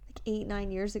 like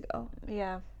 8-9 years ago.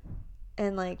 Yeah.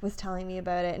 And like was telling me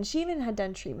about it, and she even had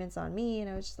done treatments on me, and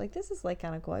I was just like, this is like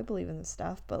kind of cool. I believe in this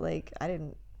stuff, but like I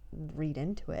didn't read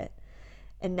into it.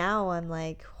 And now I'm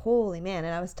like, holy man.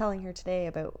 And I was telling her today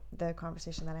about the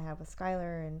conversation that I had with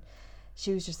Skylar, and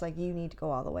she was just like, you need to go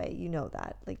all the way. You know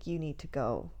that. Like, you need to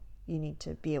go. You need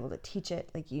to be able to teach it.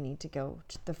 Like, you need to go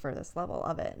to the furthest level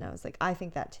of it. And I was like, I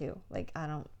think that too. Like, I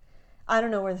don't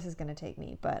know where this is going to take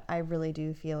me, but I really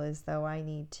do feel as though I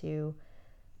need to,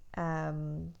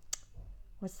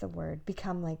 what's the word?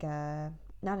 Become like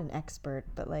not an expert,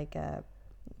 but like a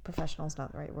professional is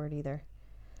not the right word either.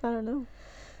 I don't know.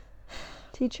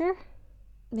 Teacher?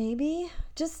 Maybe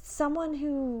just someone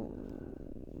who,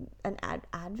 an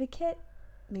advocate,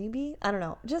 maybe, I don't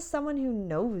know, just someone who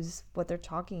knows what they're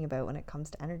talking about when it comes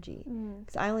to energy,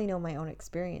 because I only know my own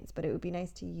experience, but it would be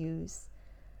nice to use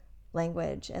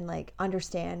language and like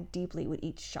understand deeply what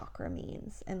each chakra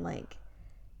means, and like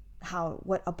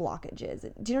what a blockage is.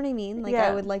 Do you know what I mean? Like, Yeah.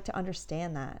 I would like to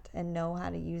understand that and know how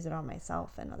to use it on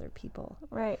myself and other people.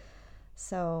 Right.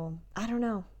 So I don't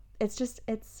know,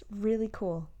 it's really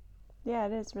cool. Yeah,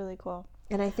 it is really cool.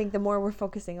 And I think the more we're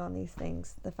focusing on these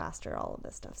things, the faster all of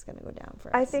this stuff's going to go down for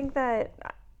us. I think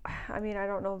that, I mean, I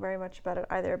don't know very much about it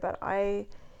either, but I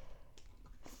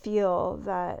feel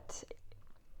that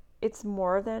it's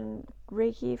more than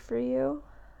Reiki for you,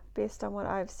 based on what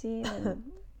I've seen and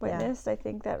witnessed. I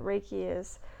think that Reiki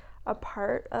is a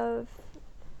part of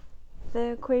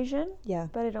the equation, Yeah.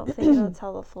 but I don't think it'll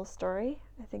tell the full story.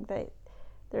 I think that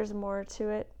there's more to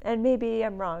it, and maybe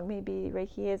I'm wrong, maybe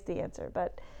Reiki is the answer,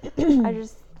 but I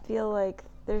just feel like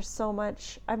there's so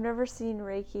much. I've never seen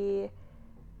Reiki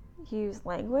use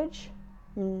language,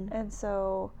 and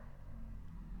so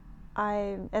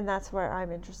and that's where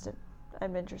I'm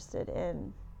interested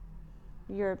in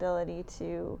your ability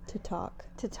to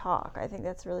talk. I think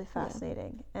that's really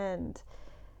fascinating. And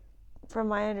from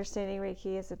my understanding,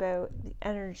 Reiki is about the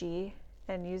energy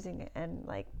and using it, and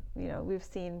like, we've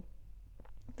seen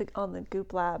on the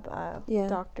Goop Lab,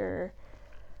 Dr.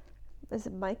 Is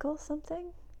it Michael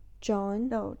something? John?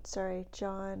 No, sorry,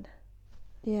 John.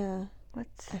 Yeah.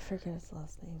 What's? I forget his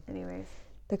last name. Anyways,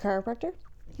 The chiropractor?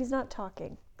 he's not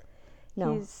talking.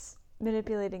 No. He's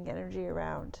manipulating energy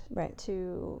around Right.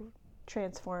 to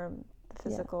transform the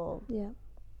physical Yeah.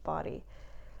 body.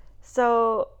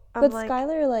 So I'm But like,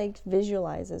 Skylar like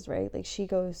visualizes, right? Like, she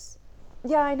goes,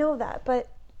 yeah, I know that, but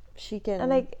she can.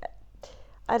 and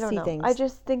I don't see know. things. I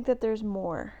just think that there's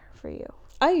more for you.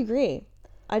 I agree.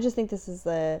 I just think this is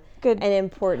an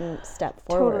important step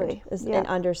forward. Totally, Is yeah. in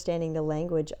understanding the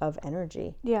language of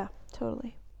energy. Yeah,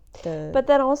 totally. But But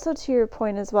then also to your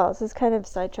point as well, this is kind of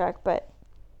sidetracked, but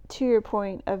to your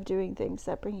point of doing things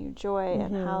that bring you joy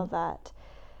and how that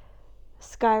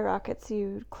skyrockets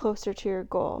you closer to your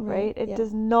goal, right? It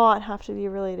does not have to be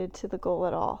related to the goal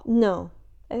at all. no.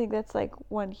 I think that's like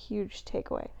one huge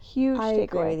takeaway. Huge I takeaway.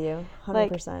 agree with you,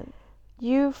 100%.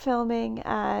 You filming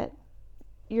at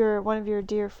one of your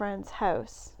dear friends'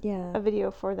 house, Yeah. a video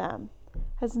for them,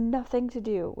 has nothing to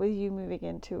do with you moving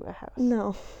into a house.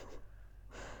 No.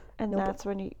 And Nope.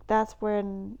 that's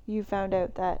when you found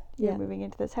out that you're Yeah. moving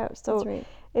into this house. So That's right.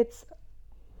 it's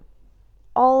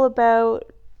all about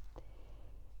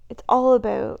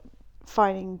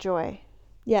finding joy.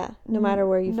 Yeah, no matter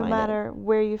where you find it. No matter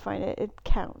where you find it, it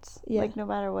counts. Yeah. Like, no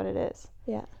matter what it is.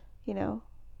 Yeah. You know?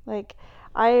 Like,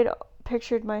 I had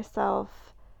pictured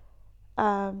myself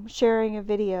sharing a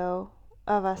video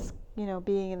of us, you know,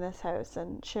 being in this house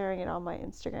and sharing it on my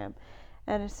Instagram.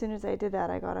 And as soon as I did that,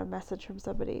 I got a message from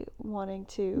somebody wanting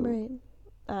to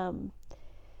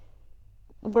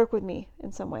work with me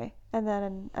in some way. And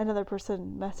then another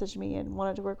person messaged me and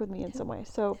wanted to work with me in some way.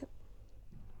 So,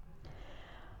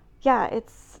 yeah,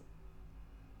 it's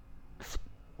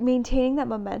maintaining that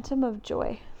momentum of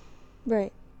joy.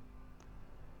 Right.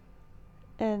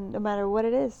 And no matter what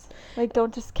it is, like,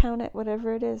 don't discount it,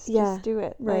 whatever it is, just do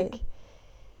it. Right. Like,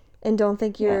 and don't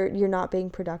think you're not being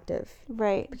productive.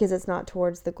 Right. Because it's not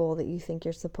towards the goal that you think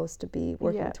you're supposed to be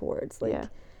working towards. Like,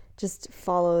 just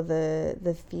follow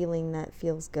the feeling that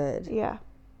feels good. Yeah.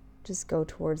 Just go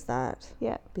towards that.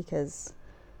 Yeah. Because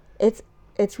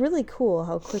it's really cool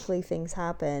how quickly things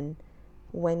happen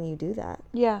when you do that.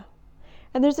 Yeah.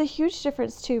 And there's a huge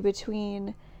difference too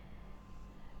between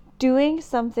doing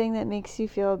something that makes you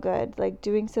feel good, like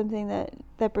doing something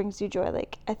that brings you joy.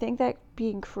 Like, I think that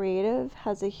being creative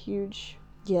has a huge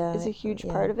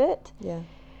part of it. Yeah.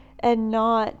 And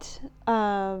not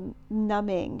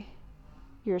numbing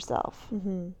yourself.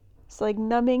 Mm-hmm. So, like,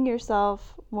 numbing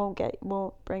yourself won't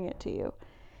bring it to you.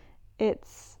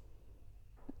 It's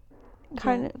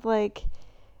kind of like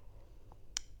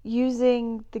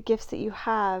using the gifts that you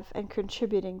have and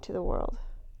contributing to the world.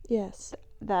 Yes.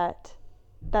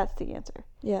 That's the answer.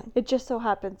 Yeah. It just so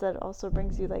happens that it also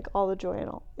brings you, like, all the joy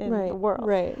in the world.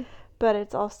 Right. But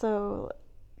it's also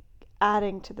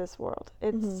adding to this world.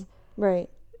 It's right.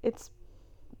 It's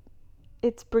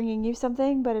bringing you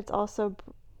something, but it's also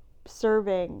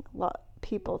serving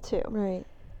people too. Right.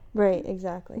 Right,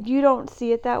 exactly. You don't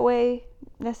see it that way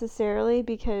necessarily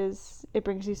because it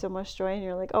brings you so much joy and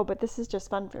you're like, oh, but this is just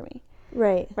fun for me.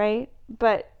 Right. Right?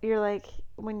 But you're like,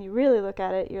 when you really look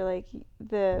at it, you're like,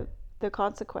 the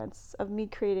consequence of me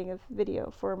creating a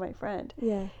video for my friend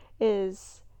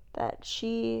is that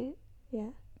she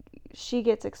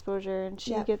gets exposure and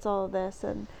she gets all of this,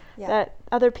 and that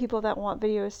other people that want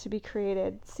videos to be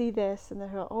created see this and they're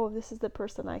like, oh, this is the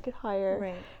person I could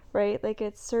hire. Right? Like,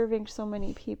 it's serving so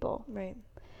many people. Right.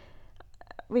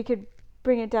 We could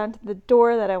bring it down to the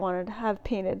door that I wanted to have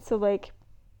painted. So, like,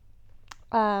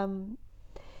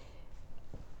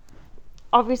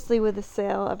 obviously with the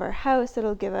sale of our house,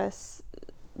 it'll give us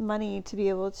money to be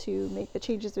able to make the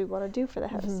changes we want to do for the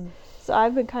house. Mm-hmm. So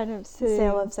I've been kind of sitting... The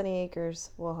sale of Sunny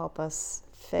Acres will help us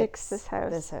fix this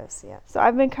house. Yeah. So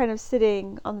I've been kind of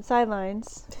sitting on the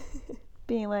sidelines,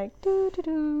 being like,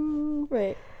 do-do-do.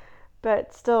 Right.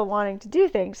 But still wanting to do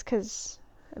things because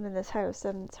I'm in this house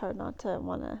and it's hard not to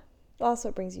want to... Also,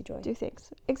 it brings you joy. Do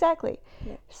things. Exactly.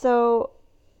 Yeah. So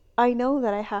I know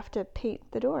that I have to paint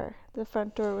the door. The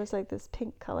front door was like this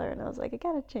pink color and I was like, I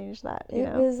gotta change that. It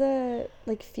was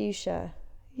like fuchsia.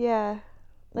 Yeah.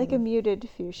 Like a muted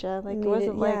fuchsia. Like, it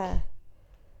wasn't like...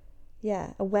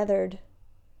 Yeah, a weathered,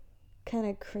 kind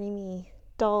of creamy...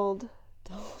 Dulled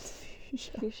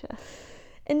fuchsia.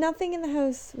 And nothing in the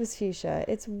house was fuchsia.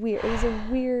 It's weird. It was a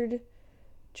weird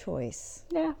choice.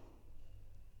 Yeah.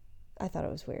 I thought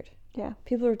it was weird. Yeah.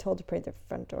 People were told to paint their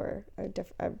front door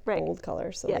a bold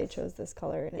color, so they chose this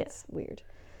color, and it's weird.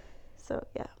 So,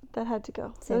 yeah, that had to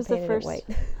go. That was the first white.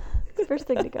 First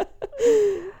thing to go.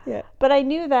 Yeah. But I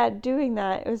knew that doing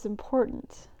that was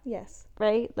important. Yes.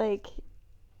 Right? Like,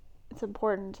 it's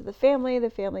important to the family. The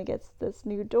family gets this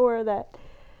new door that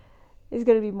is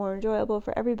going to be more enjoyable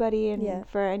for everybody. And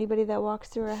for anybody that walks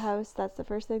through our house, that's the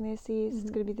first thing they see. Is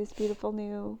it's going to be this beautiful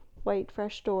new white,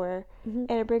 fresh door.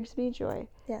 And it brings me joy.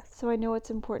 Yes. So I know it's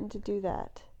important to do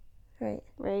that. Right.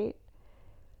 Right?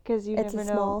 Because you never know. It's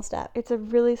a small step. It's a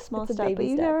really small step. But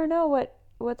you never know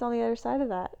what's on the other side of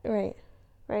that. Right.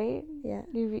 Right? Yeah.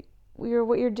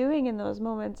 What you're doing in those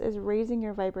moments is raising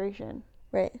your vibration.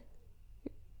 Right.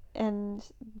 And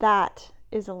that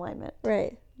is alignment.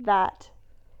 Right. That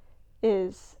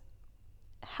is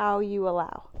how you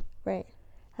allow. Right.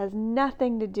 Has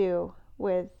nothing to do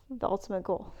with the ultimate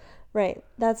goal. Right.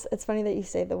 It's funny that you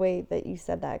say the way that you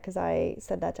said that, because I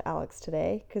said that to Alex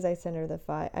today, because I sent her the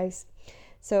 5.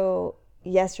 So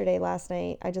last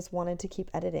night, I just wanted to keep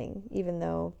editing, even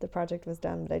though the project was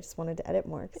done, but I just wanted to edit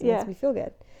more because it makes me feel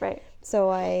good. Right. So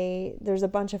there's a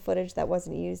bunch of footage that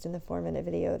wasn't used in the 4-minute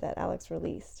video that Alex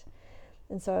released.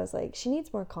 And so I was like, she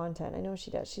needs more content. I know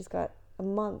she does. She's got a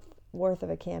month worth of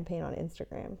a campaign on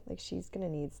Instagram. Like, she's going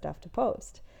to need stuff to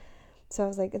post. So I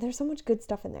was like, there's so much good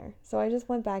stuff in there. So I just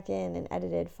went back in and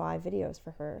edited 5 videos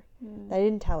for her. I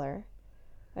didn't tell her.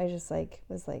 I just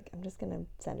was like, I'm just going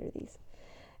to send her these.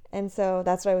 And so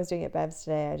that's what I was doing at Bev's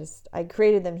today. I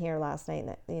created them here last night,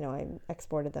 and I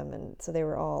exported them, and so they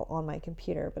were all on my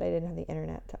computer, but I didn't have the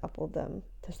internet to upload them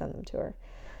to send them to her.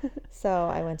 So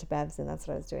I went to Bev's, and that's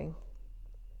what I was doing.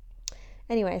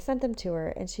 Anyway, I sent them to her,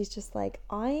 and she's just like,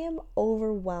 I am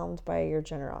overwhelmed by your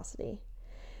generosity.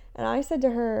 And I said to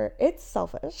her, it's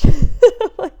selfish.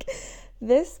 Like,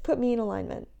 this put me in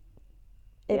alignment.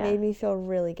 It made me feel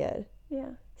really good.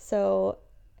 Yeah. So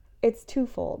it's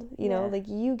twofold, you know, like,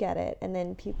 you get it, and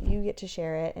then you get to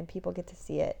share it, and people get to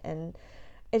see it, and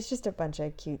it's just a bunch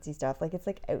of cutesy stuff. Like, it's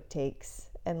like outtakes,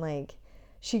 and like,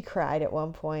 she cried at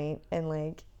one point, and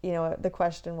like, the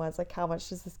question was like, how much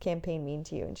does this campaign mean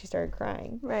to you? And she started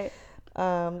crying. Right.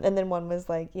 And then one was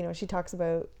like, she talks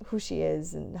about who she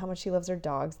is and how much she loves her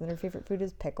dogs, and then her favorite food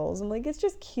is pickles, and like, it's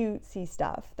just cutesy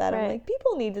stuff that I'm like,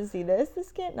 people need to see this.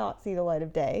 This can't not see the light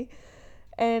of day.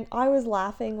 And I was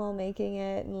laughing while making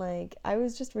it, and like, I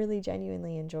was just really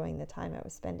genuinely enjoying the time I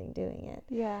was spending doing it.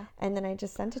 Yeah. And then I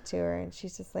just sent it to her, and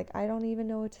she's just like, I don't even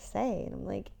know what to say. And I'm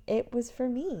like, it was for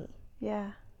me.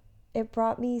 Yeah. It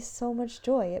brought me so much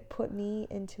joy. It put me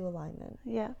into alignment.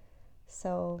 Yeah.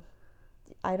 So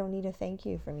I don't need a thank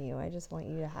you from you. I just want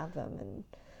you to have them, and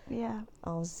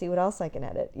I'll see what else I can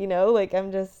edit. Like,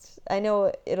 I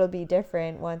know it'll be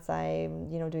different once I'm,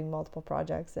 doing multiple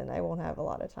projects, and I won't have a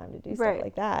lot of time to do stuff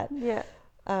like that. Yeah.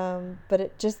 But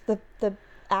it just, the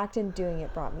act in doing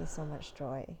it brought me so much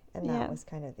joy, and that was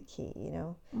kind of the key,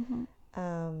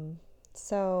 Mm-hmm.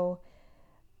 So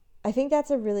I think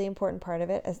that's a really important part of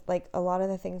it, as like a lot of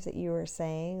the things that you were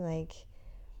saying, like,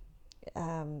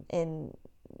 in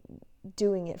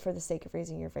doing it for the sake of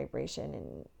raising your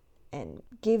vibration and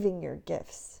giving your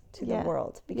gifts to the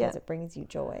world because it brings you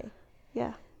joy.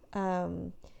 Yeah.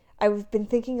 I've been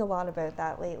thinking a lot about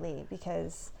that lately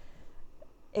because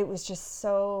it was just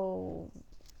so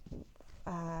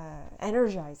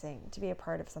energizing to be a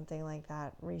part of something like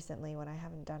that recently when I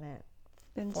haven't done it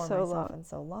for myself in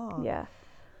so long. Yeah.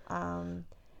 And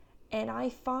I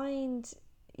find,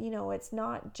 it's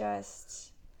not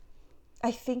just,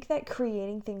 I think that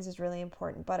creating things is really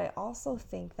important, but I also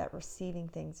think that receiving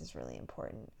things is really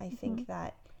important. I think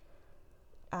that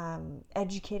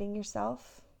educating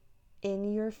yourself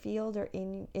in your field or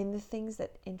in the things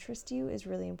that interest you is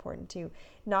really important too.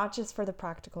 Not just for the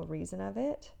practical reason of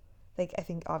it. Like, I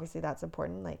think obviously that's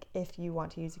important. Like, if you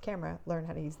want to use a camera, learn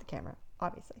how to use the camera,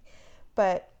 obviously.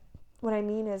 But what I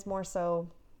mean is more so,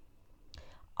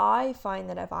 I find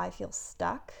that if I feel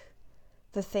stuck,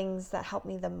 the things that help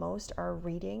me the most are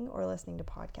reading or listening to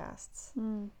podcasts.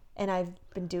 And I've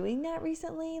been doing that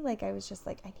recently. Like, I was just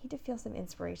like, I need to feel some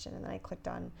inspiration. And then I clicked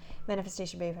on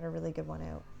Manifestation Babe, had a really good one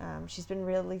out. She's been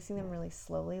releasing them really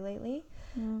slowly lately.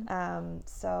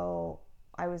 So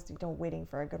I was, waiting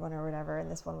for a good one or whatever.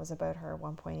 And this one was about her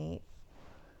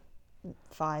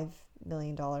 $1.85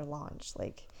 million launch.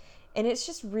 Like, and it's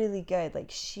just really good. Like,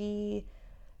 she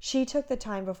took the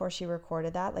time before she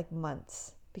recorded that, like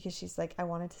months, because she's like, I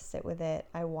wanted to sit with it.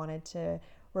 I wanted to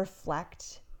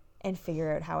reflect and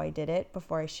figure out how I did it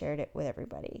before I shared it with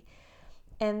everybody.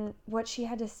 And what she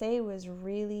had to say was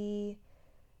really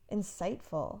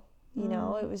insightful.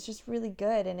 It was just really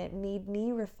good, and it made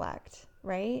me reflect,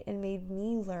 right? It made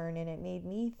me learn, and it made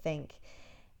me think.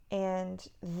 And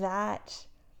that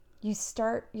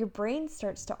your brain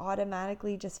starts to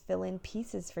automatically just fill in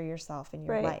pieces for yourself in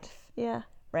your life. Yeah.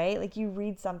 Right? Like, you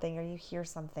read something or you hear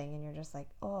something and you're just like,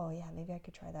 oh yeah, maybe I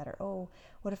could try that. Or, oh,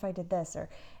 what if I did this?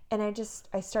 And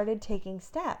I started taking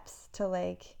steps to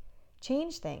like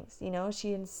change things.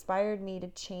 She inspired me to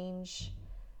change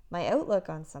my outlook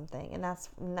on something. And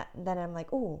then I'm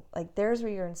like, oh, like, there's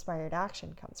where your inspired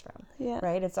action comes from. Yeah.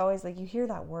 Right? It's always like, you hear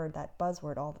that word, that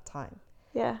buzzword all the time.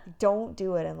 Yeah. Don't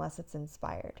do it unless it's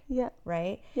inspired. Yeah.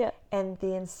 Right? Yeah. And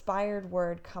the inspired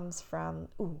word comes from,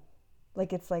 ooh,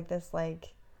 like, it's like this,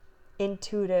 like,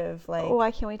 intuitive, like, oh, I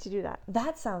can't wait to do that.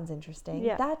 That sounds interesting.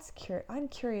 Yeah. I'm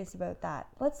curious about that.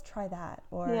 Let's try that.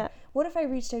 Or what if I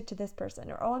reached out to this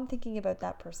person? Or, oh, I'm thinking about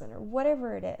that person, or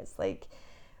whatever it is. Like,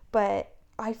 but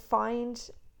I find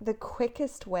the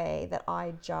quickest way that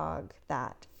I jog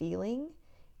that feeling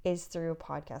is through a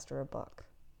podcast or a book.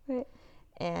 Right.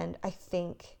 And I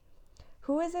think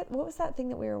who is it? What was that thing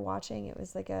that we were watching? It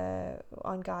was like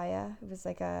on Gaia. It was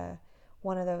like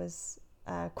one of those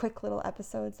quick little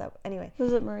episodes that, anyway.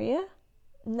 Was it Maria?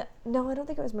 No, I don't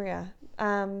think it was Maria.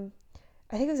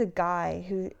 I think it was a guy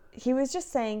he was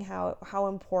just saying how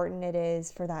important it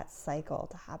is for that cycle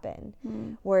to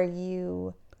happen, where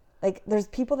you, like, there's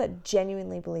people that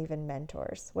genuinely believe in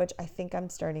mentors, which I think I'm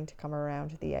starting to come around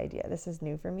to the idea. This is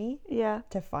new for me. Yeah.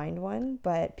 To find one,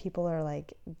 but people are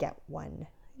like, get one.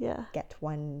 Yeah. Get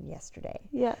one yesterday.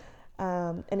 Yeah.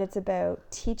 And it's about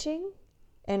teaching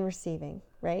and receiving,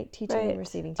 right? Teaching and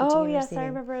receiving, teaching and and yes, receiving. I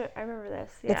remember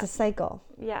this. Yeah. It's a cycle.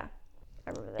 Yeah. I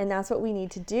remember this. And that's what we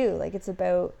need to do. Like, it's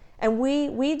about, and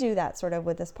we do that sort of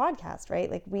with this podcast, right?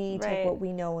 Like, we take what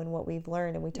we know and what we've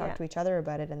learned, and we talk to each other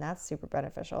about it, and that's super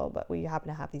beneficial, but we happen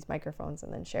to have these microphones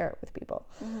and then share it with people.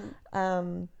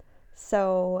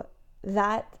 So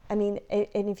that, I mean,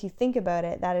 and if you think about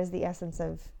it, that is the essence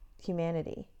of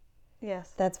humanity.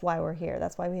 Yes. That's why we're here.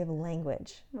 That's why we have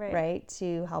language, right?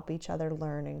 To help each other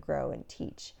learn and grow and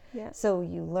teach. Yeah. So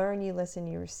you learn, you listen,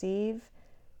 you receive,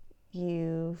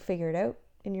 you figure it out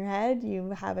in your head, you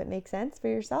have it make sense for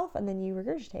yourself, and then you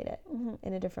regurgitate it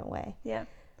in a different way. Yeah.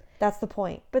 That's the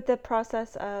point. But the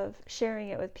process of sharing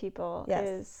it with people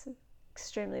is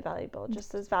extremely valuable,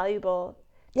 just as valuable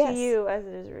to you as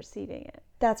it is receiving it.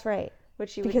 That's right.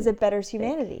 Because it betters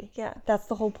humanity. Yeah. That's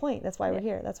the whole point. That's why we're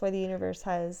here. That's why the universe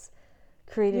has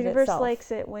created itself. The universe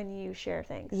likes it when you share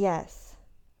things. Yes.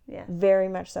 Yeah. Very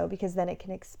much so, because then it can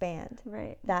expand.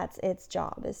 Right. That's its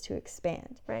job, is to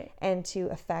expand. Right. And to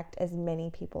affect as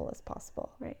many people as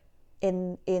possible. Right.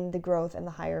 In the growth and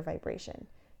the higher vibration.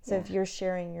 So if you're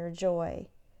sharing your joy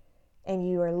and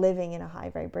you are living in a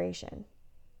high vibration,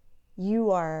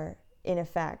 you are, in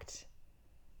effect,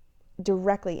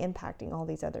 directly impacting all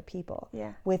these other people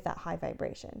with that high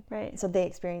vibration. Right. So they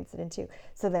experience it in too.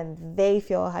 So then they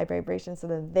feel a high vibration, so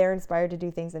then they're inspired to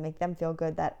do things that make them feel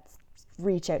good, that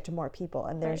reach out to more people,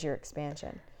 and there's your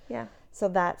expansion. Yeah. So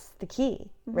that's the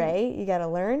key, right? You got to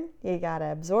learn, you got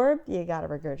to absorb, you got to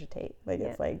regurgitate. Like,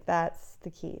 it's like, that's the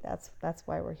key. That's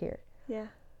why we're here. Yeah.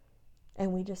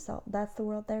 And we just saw, that's the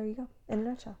world. There you go, in a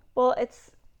nutshell. Well,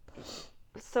 it's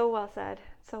so well said,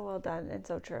 so well done, and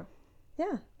so true.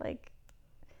 Yeah. Like,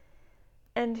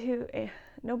 and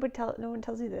no one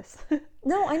tells you this.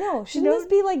 No, I know. Shouldn't this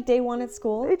be like day one at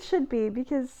school? It should be,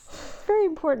 because it's very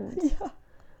important. Yeah.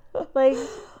 Like,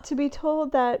 to be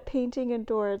told that painting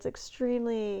indoors is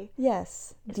extremely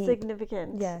deep.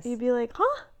 Significant. Yes. You'd be like,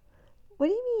 huh? What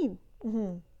do you mean?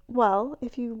 Mm-hmm. Well,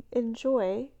 if you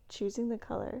enjoy choosing the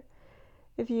color,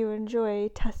 if you enjoy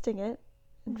testing it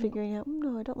and figuring out,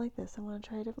 no, I don't like this, I want to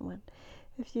try a different one.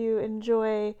 If you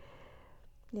enjoy,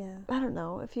 I don't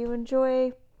know, if you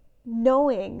enjoy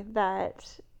knowing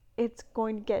that it's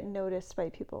going to get noticed by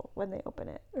people when they open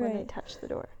it, when they touch the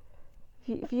door.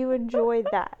 If you enjoy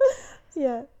that.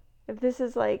 Yeah. If this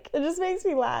is like... It just makes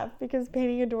me laugh, because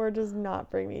painting a door does not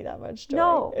bring me that much joy.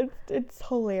 No. It's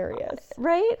hilarious.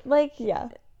 Right? Like... Yeah.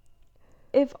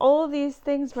 If all of these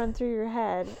things run through your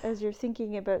head as you're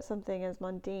thinking about something as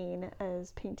mundane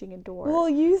as painting a door. Well,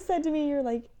 you said to me, you're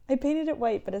like, I painted it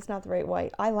white, but it's not the right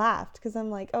white. I laughed, because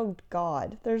I'm like, oh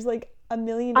God, there's like a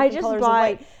million different colors of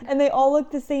white, and they all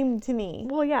look the same to me.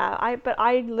 Well, yeah,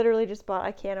 I literally just bought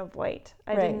a can of white.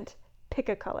 I didn't pick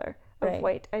a color of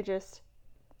white. I just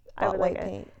bought white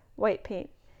paint. White paint.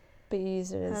 But you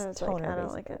used it as toner. I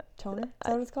don't like it. Toner? Is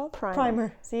that what it's called?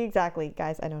 Primer. See, exactly.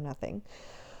 Guys, I know nothing.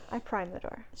 I primed the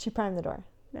door. She primed the door.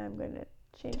 Now I'm going to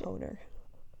change toner.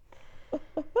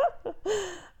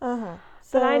 So,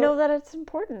 but I know that it's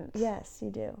important. Yes, you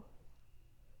do.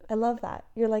 I love that.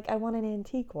 You're like, I want an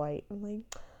antique white. I'm like,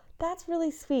 that's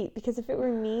really sweet, because if it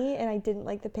were me and I didn't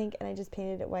like the pink and I just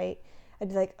painted it white, I'd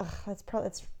be like, ugh, that's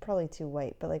probably too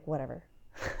white, but like, whatever.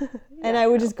 And I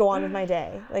would just go on with my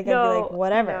day. Like, I'd be like,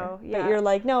 whatever. No, But you're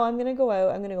like, no, I'm going to go out.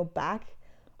 I'm going to go back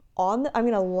I'm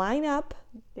going to line up.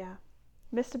 Yeah.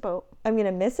 Missed a boat. I'm going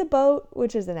to miss a boat,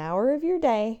 which is an hour of your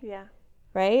day. Yeah.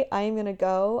 Right? I'm going to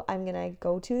go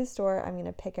to the store. I'm going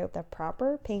to pick out the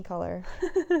proper paint color.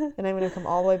 And I'm going to come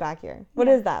all the way back here. What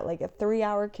is that? Like a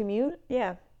 3-hour commute?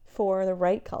 Yeah. For the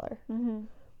right color. Mm-hmm.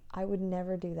 I would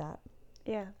never do that.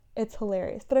 Yeah. It's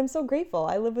hilarious. But I'm so grateful.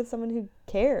 I live with someone who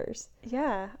cares.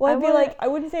 Yeah. Well, I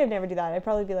wouldn't say I'd never do that. I'd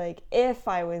probably be like, if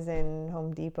I was in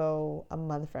Home Depot a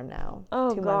month from now, 2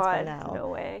 months from now. No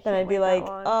way. Then I'd be like,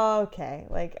 oh, okay.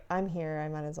 Like, I'm here. I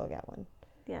might as well get one.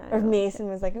 Yeah. Or if Mason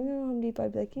was like, I'm going to Home Depot,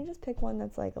 I'd be like, can you just pick one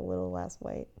that's like a little less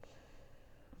white?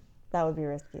 That would be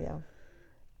risky, though.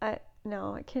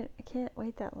 No, I can't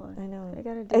wait that long. I know. I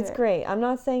gotta do it. It's great. I'm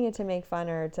not saying it to make fun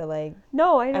or to like...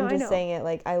 No, I know. I'm just saying it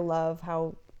like, I love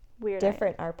how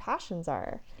different our passions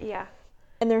are. Yeah.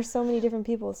 And there's so many different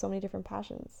people with so many different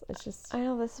passions. It's just... I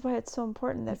know, this is why it's so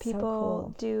important that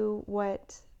people do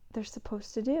what they're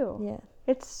supposed to do. Yeah.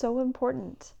 It's so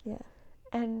important. Yeah.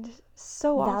 And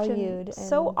so valued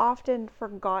often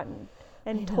forgotten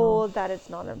and told that it's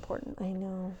not important. I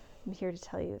know. I'm here to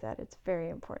tell you that it's very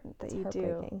important that you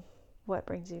do what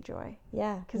brings you joy.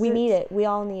 Yeah, we need it. We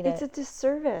all need it. It's a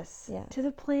disservice to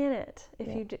the planet if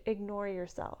you ignore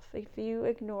yourself. If you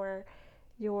ignore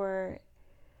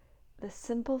the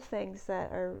simple things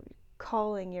that are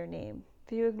calling your name.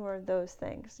 If you ignore those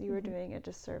things, you are doing a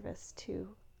disservice to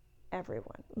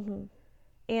everyone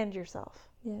and yourself.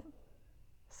 Yeah.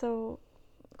 So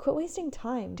quit wasting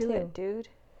time. Do it, dude.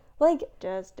 Like,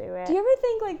 just do it. Do you ever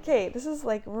think, like, okay, this is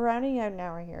like, we're rounding out an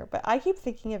hour here, but I keep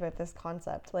thinking about this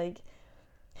concept, like,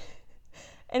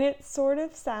 and it sort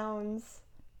of sounds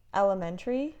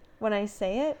elementary when I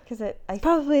say it, because it's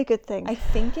probably a good thing. I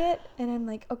think it, and I'm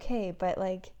like, okay, but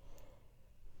like,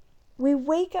 we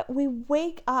wake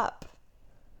up,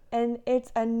 and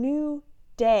it's a new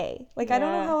day. Like, I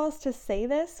don't know how else to say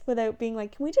this without being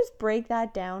like, can we just break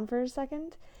that down for a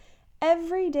second?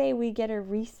 Every day we get a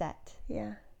reset.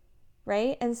 Yeah.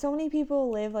 Right? And so many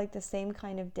people live like the same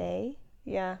kind of day.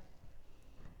 Yeah.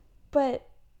 But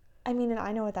I mean, and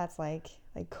I know what that's like.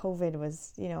 Like, COVID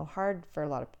was, hard for a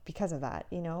lot of, because of that,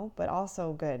 but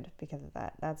also good because of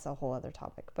that. That's a whole other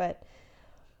topic. But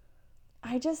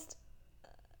I just,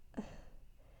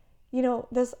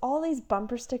 there's all these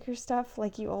bumper sticker stuff,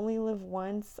 like you only live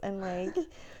once, and like,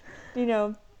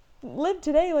 live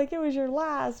today like it was your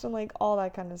last, and like all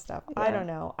that kind of stuff. Yeah. I don't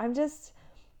know.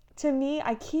 To me,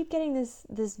 I keep getting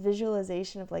this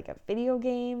visualization of like a video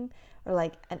game, or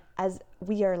like as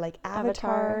we are like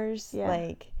avatars. Yeah.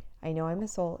 Like, I know I'm a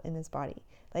soul in this body.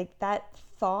 Like, that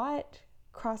thought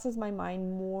crosses my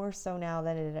mind more so now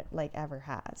than it like ever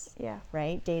has. Yeah.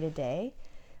 Right? Day to day.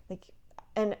 Like,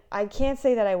 and I can't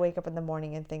say that I wake up in the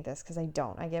morning and think this, because I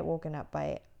don't. I get woken up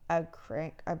by a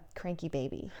cranky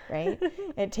baby, right?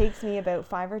 It takes me about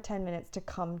 5 or 10 minutes to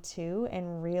come to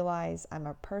and realize I'm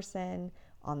a person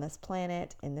on this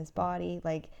planet, in this body.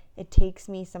 Like, it takes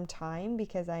me some time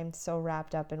because I'm so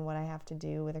wrapped up in what I have to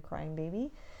do with a crying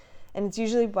baby. And it's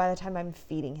usually by the time I'm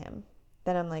feeding him,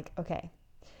 then I'm like, okay,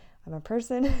 I'm a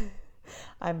person,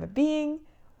 I'm a being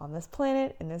on this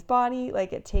planet, in this body.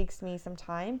 Like, it takes me some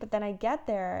time, but then I get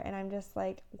there and I'm just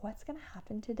like, what's gonna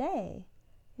happen today?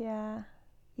 Yeah.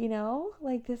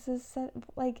 Like, this is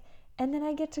like, and then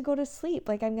I get to go to sleep.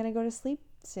 Like, I'm gonna go to sleep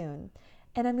soon.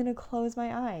 And I'm going to close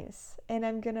my eyes. And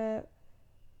I'm going to...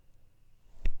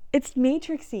 It's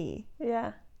Matrixy.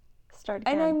 Yeah. Start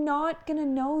again. And I'm not going to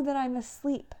know that I'm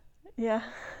asleep. Yeah.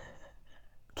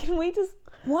 Can we just...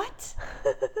 What?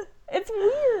 It's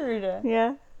weird.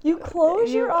 Yeah. You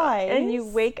close your eyes. And you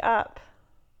wake up.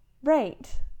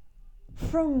 Right.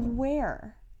 From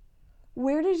where?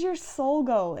 Where does your soul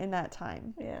go in that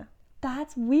time? Yeah.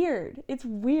 That's weird. It's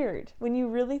weird when you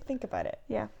really think about it.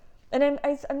 Yeah. And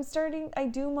I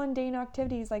do mundane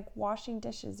activities like washing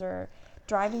dishes or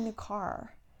driving the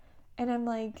car. And I'm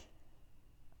like,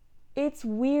 it's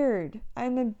weird.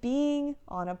 I'm a being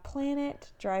on a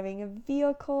planet driving a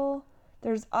vehicle.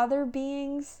 There's other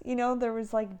beings, there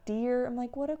was like deer. I'm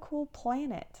like, what a cool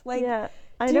planet. Like, yeah,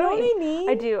 do you know what I mean?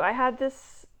 I do. I had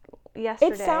this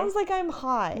yesterday. It sounds like I'm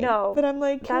high. No. But I'm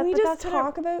like, can we just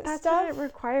talk about that's stuff? That's what it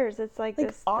requires. It's like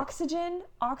this.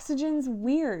 Oxygen's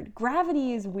weird.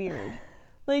 Gravity is weird.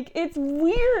 Like, it's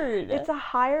weird. It's a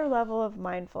higher level of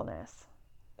mindfulness.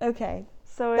 Okay.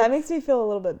 So that makes me feel a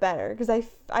little bit better, because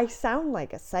I sound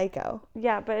like a psycho.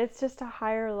 Yeah, but it's just a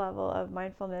higher level of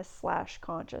mindfulness /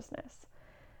 consciousness.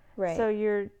 Right. So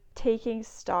you're taking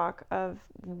stock of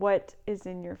what is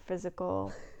in your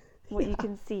physical... what you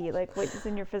can see, like what is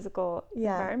in your physical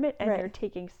environment, and you're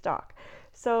taking stock.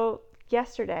 So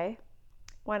yesterday,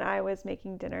 when I was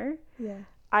making dinner,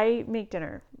 I make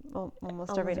dinner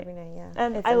almost every night. Yeah,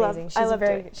 and it's amazing.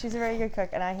 She's a very good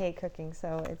cook, and I hate cooking,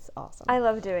 so it's awesome. I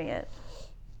love doing it.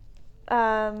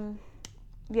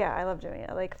 Yeah, I love doing it.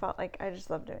 I just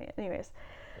love doing it. Anyways,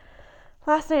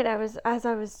 last night as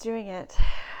I was doing it,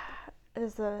 it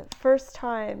was the first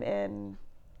time in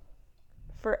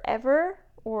forever.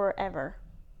 Or ever,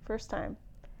 first time,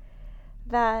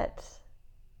 that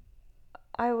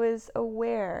I was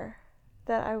aware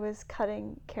that I was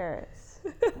cutting carrots.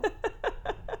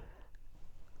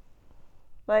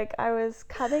 Like, I was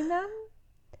cutting them.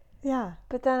 Yeah.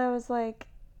 But then I was like,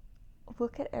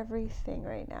 look at everything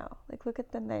right now. Like, look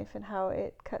at the knife and how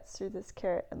it cuts through this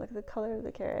carrot, and look at the color of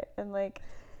the carrot, and like,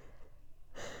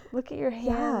 Look at your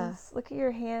hands. Yeah. Look at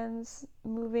your hands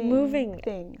moving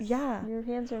things. Yeah. Your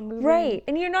hands are moving. Right.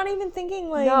 And you're not even thinking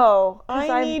like, no,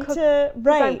 I need to,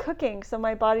 right. I'm cooking, so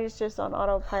my body's just on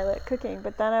autopilot cooking.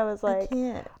 But then I was like, I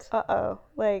can't. uh-oh.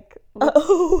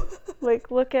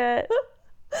 Like, look at,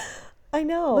 I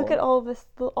know. look at all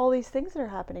these things that are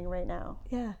happening right now.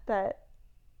 Yeah. That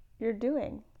you're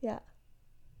doing. Yeah.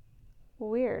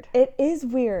 Weird. It is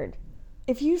weird.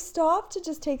 If you stop to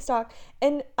just take stock,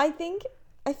 and I think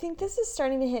this is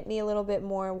starting to hit me a little bit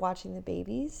more watching the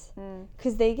babies,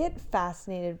 because they get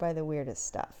fascinated by the weirdest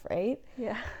stuff, right?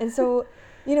 Yeah. And so,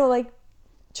 like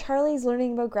Charlie's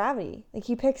learning about gravity. Like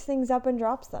he picks things up and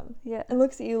drops them. Yeah. And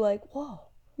looks at you like, whoa.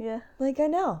 Yeah. Like, I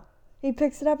know. He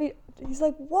picks it up. He's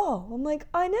like, whoa. I'm like,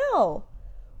 I know.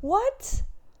 What?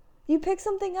 You pick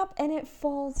something up and it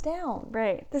falls down.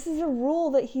 Right. This is a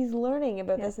rule that he's learning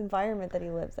about this environment that he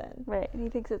lives in. Right. And he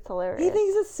thinks it's hilarious. He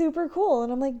thinks it's super cool.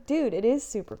 And I'm like, dude, it is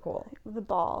super cool. The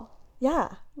ball. Yeah.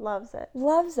 Loves it.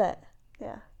 Loves it.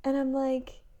 Yeah. And I'm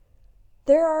like,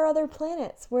 there are other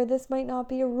planets where this might not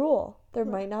be a rule. There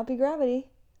might not be gravity.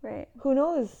 Right. Who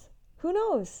knows? Who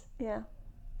knows? Yeah.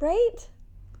 Right?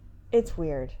 It's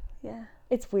weird. Yeah.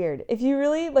 It's weird. If you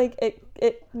really, like,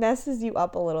 it messes you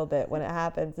up a little bit when it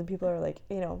happens. And people are like,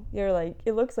 you're like,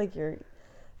 it looks like you're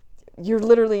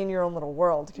literally in your own little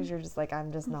world. Because you're just like,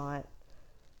 I'm just not.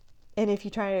 And if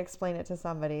you try to explain it to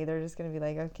somebody, they're just going to be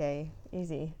like, okay,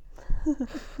 easy.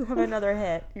 Have another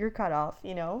hit. You're cut off,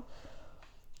 Like,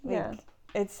 yeah.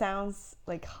 It sounds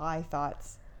like high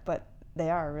thoughts, but they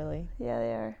are really. Yeah,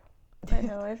 they are. I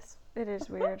know, it is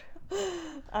weird.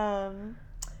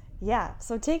 Yeah,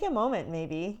 so take a moment,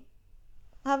 maybe.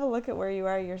 Have a look at where you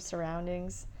are, your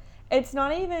surroundings. It's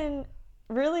not even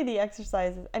really the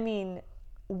exercises. I mean,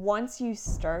 once you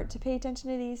start to pay attention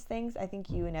to these things, I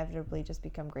think you inevitably just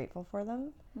become grateful for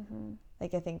them. Mm-hmm.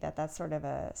 Like, I think that's sort of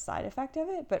a side effect of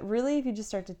it. But really, if you just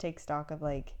start to take stock of,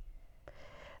 like,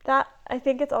 that, I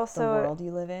think it's also the world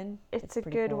you live in. It's a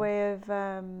good way of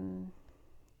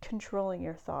controlling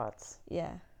your thoughts.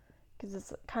 Yeah. Because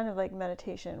it's kind of like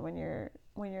meditation when you're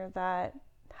that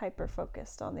hyper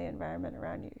focused on the environment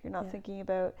around you. You're not thinking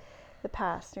about the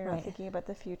past. You're not thinking about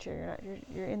the future.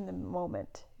 You're in the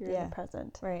moment. You're in the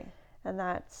present. Right. And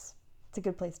it's a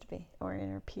good place to be. Or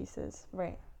inner pieces.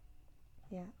 Right.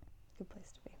 Yeah. Good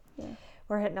place to be. Yeah.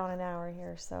 We're hitting on an hour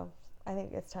here, so I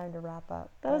think it's time to wrap up.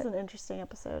 That was an interesting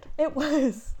episode. It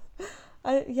was.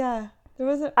 There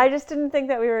wasn't. I just didn't think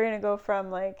that we were going to go from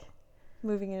like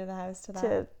moving into the house to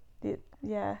that.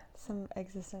 Yeah. Some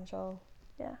existential.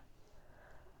 Yeah.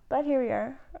 But here we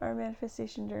are, our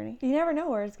manifestation journey. You never know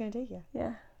where it's going to take you.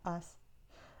 Yeah. Us.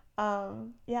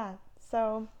 Yeah.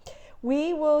 So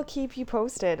we will keep you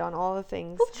posted on all the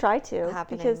things. We'll try to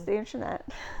happening. Because the internet.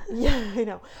 Yeah, I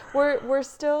know. We're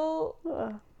still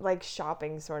like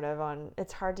shopping sort of on.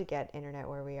 It's hard to get internet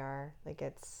where we are. Like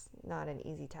it's not an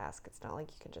easy task. It's not like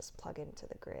you can just plug into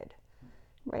the grid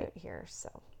right here. So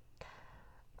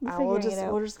we're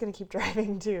just gonna keep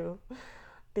driving to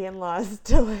the in-laws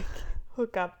to like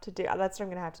hook up to do. That's what I'm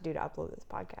gonna have to do to upload this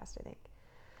podcast, I think.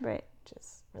 Right. Which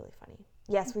is really funny.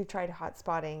 Yes, we've tried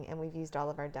hotspotting and we've used all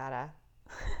of our data.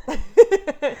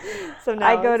 So now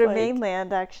I go to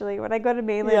mainland actually. When I go to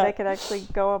mainland, I can actually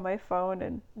go on my phone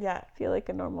and feel like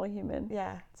a normal human.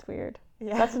 Yeah, it's weird.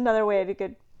 Yeah, that's another way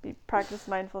to practice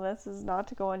mindfulness is not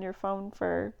to go on your phone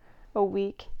for a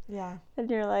week. Yeah, and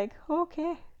you're like,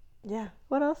 okay. Yeah.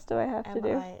 What else do I have to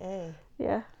do? MIA.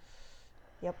 Yeah.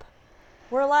 Yep.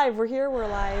 We're alive. We're here. We're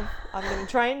alive. I'm going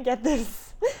to try and get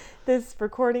this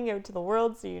recording out to the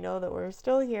world so you know that we're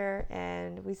still here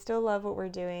and we still love what we're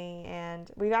doing.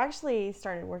 And we've actually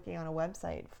started working on a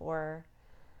website for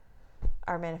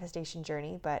our manifestation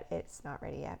journey, but it's not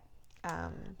ready yet.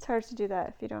 It's hard to do that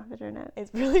if you don't have internet.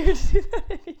 It's really hard to do that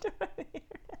if you don't have the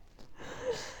internet.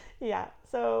 Yeah.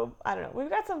 So, I don't know.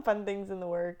 We've got some fun things in the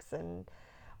works and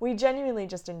we genuinely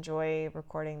just enjoy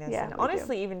recording this. Yeah, and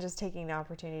honestly, even just taking the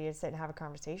opportunity to sit and have a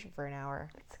conversation for an hour.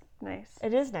 It's nice.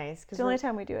 It is nice. It's the only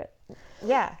time we do it.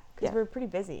 Yeah, because we're pretty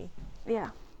busy.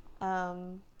 Yeah.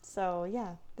 So,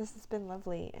 yeah, this has been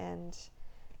lovely. And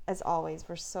as always,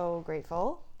 we're so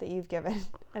grateful that you've given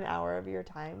an hour of your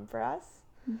time for us.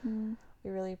 Mm-hmm.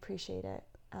 We really appreciate it.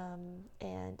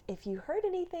 And if you heard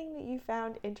anything that you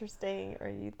found interesting or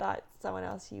you thought someone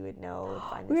else you would know would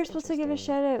find we were supposed to give a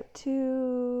shout out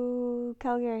to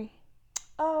Calgary.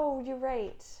 Oh, you're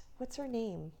right. What's her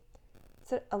name?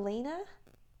 Is it Elena?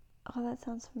 Oh, that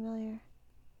sounds familiar.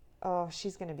 Oh,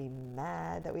 she's going to be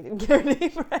mad that we didn't get her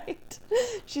name right.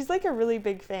 She's like a really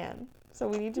big fan. So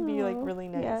we need to be like really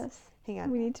nice. Yes. Hang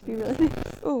on. We need to be really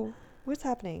nice. Oh, what's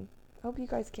happening? I hope you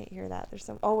guys can't hear that. There's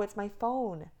some. Oh, it's my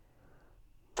phone.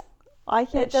 I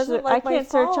can't. It doesn't like my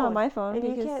search on phone. my phone. If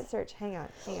you because can't search, hang on.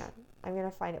 I'm gonna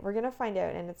find it. We're gonna find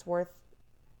out, and it's worth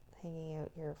hanging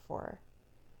out here for.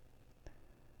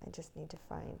 I just need to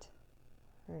find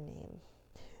her name.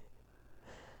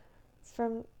 It's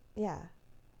from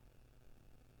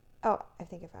Oh, I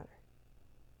think I found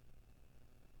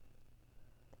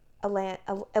her.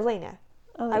 Elena.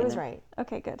 I was right.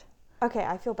 Okay, good. Okay,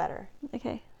 I feel better.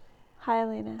 Okay. Hi,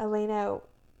 Elena. Elena.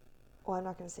 Well, I'm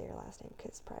not going to say your last name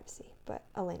because privacy, but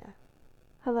Elena.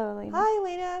 Hello, Elena. Hi,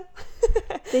 Elena.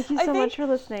 Thank you so much for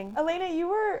listening. Elena, you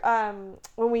were,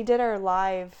 when we did our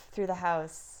live through the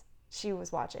house, she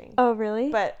was watching. Oh, really?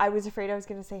 But I was afraid I was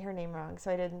going to say her name wrong,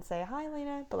 so I didn't say, hi,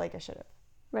 Elena, but I should have.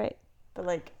 Right.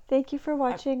 But thank you for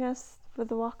watching us with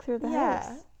the walk through the house.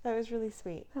 Yeah, that was really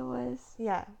sweet. That was.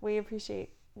 Yeah, we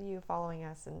appreciate you following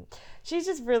us, and she's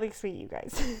just really sweet, you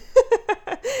guys.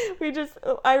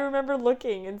 I remember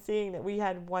looking and seeing that we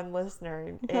had one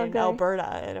listener in Alberta,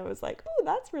 and I was like, oh,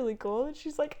 that's really cool. And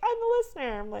she's like, I'm a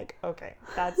listener. I'm like, okay,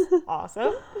 that's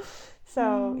awesome.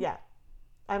 So yeah,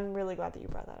 I'm really glad that you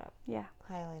brought that up. Yeah.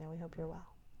 Hi, Elena. We hope you're well.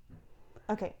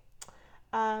 Okay.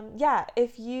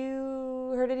 If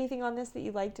you heard anything on this that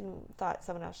you liked and thought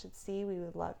someone else should see, we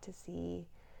would love to see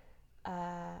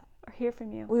or hear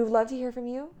from you. We would love to hear from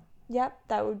you. Yep,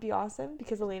 that would be awesome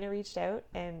because Elena reached out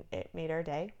and it made our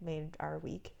day, made our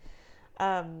week.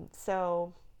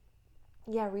 So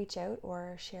yeah, reach out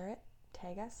or share it,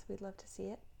 tag us. We'd love to see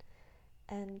it.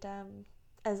 And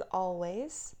as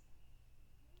always,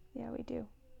 yeah, we do.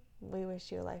 We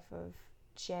wish you a life of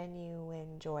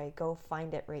genuine joy. Go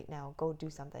find it right now. Go do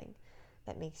something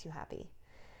that makes you happy.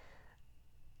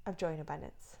 Of joy and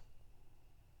abundance.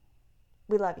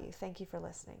 We love you. Thank you for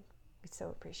listening. We so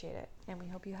appreciate it. And we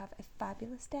hope you have a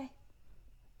fabulous day.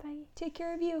 Bye. Take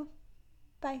care of you.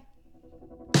 Bye.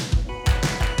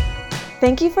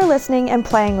 Thank you for listening and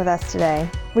playing with us today.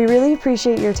 We really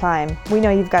appreciate your time. We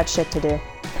know you've got shit to do.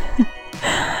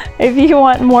 If you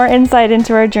want more insight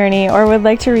into our journey or would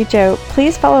like to reach out,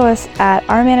 please follow us at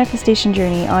Our Manifestation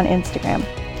Journey on Instagram.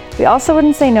 We also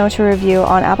wouldn't say no to a review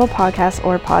on Apple Podcasts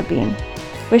or Podbean.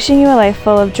 Wishing you a life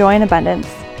full of joy and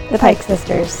abundance. The Pike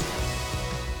Sisters.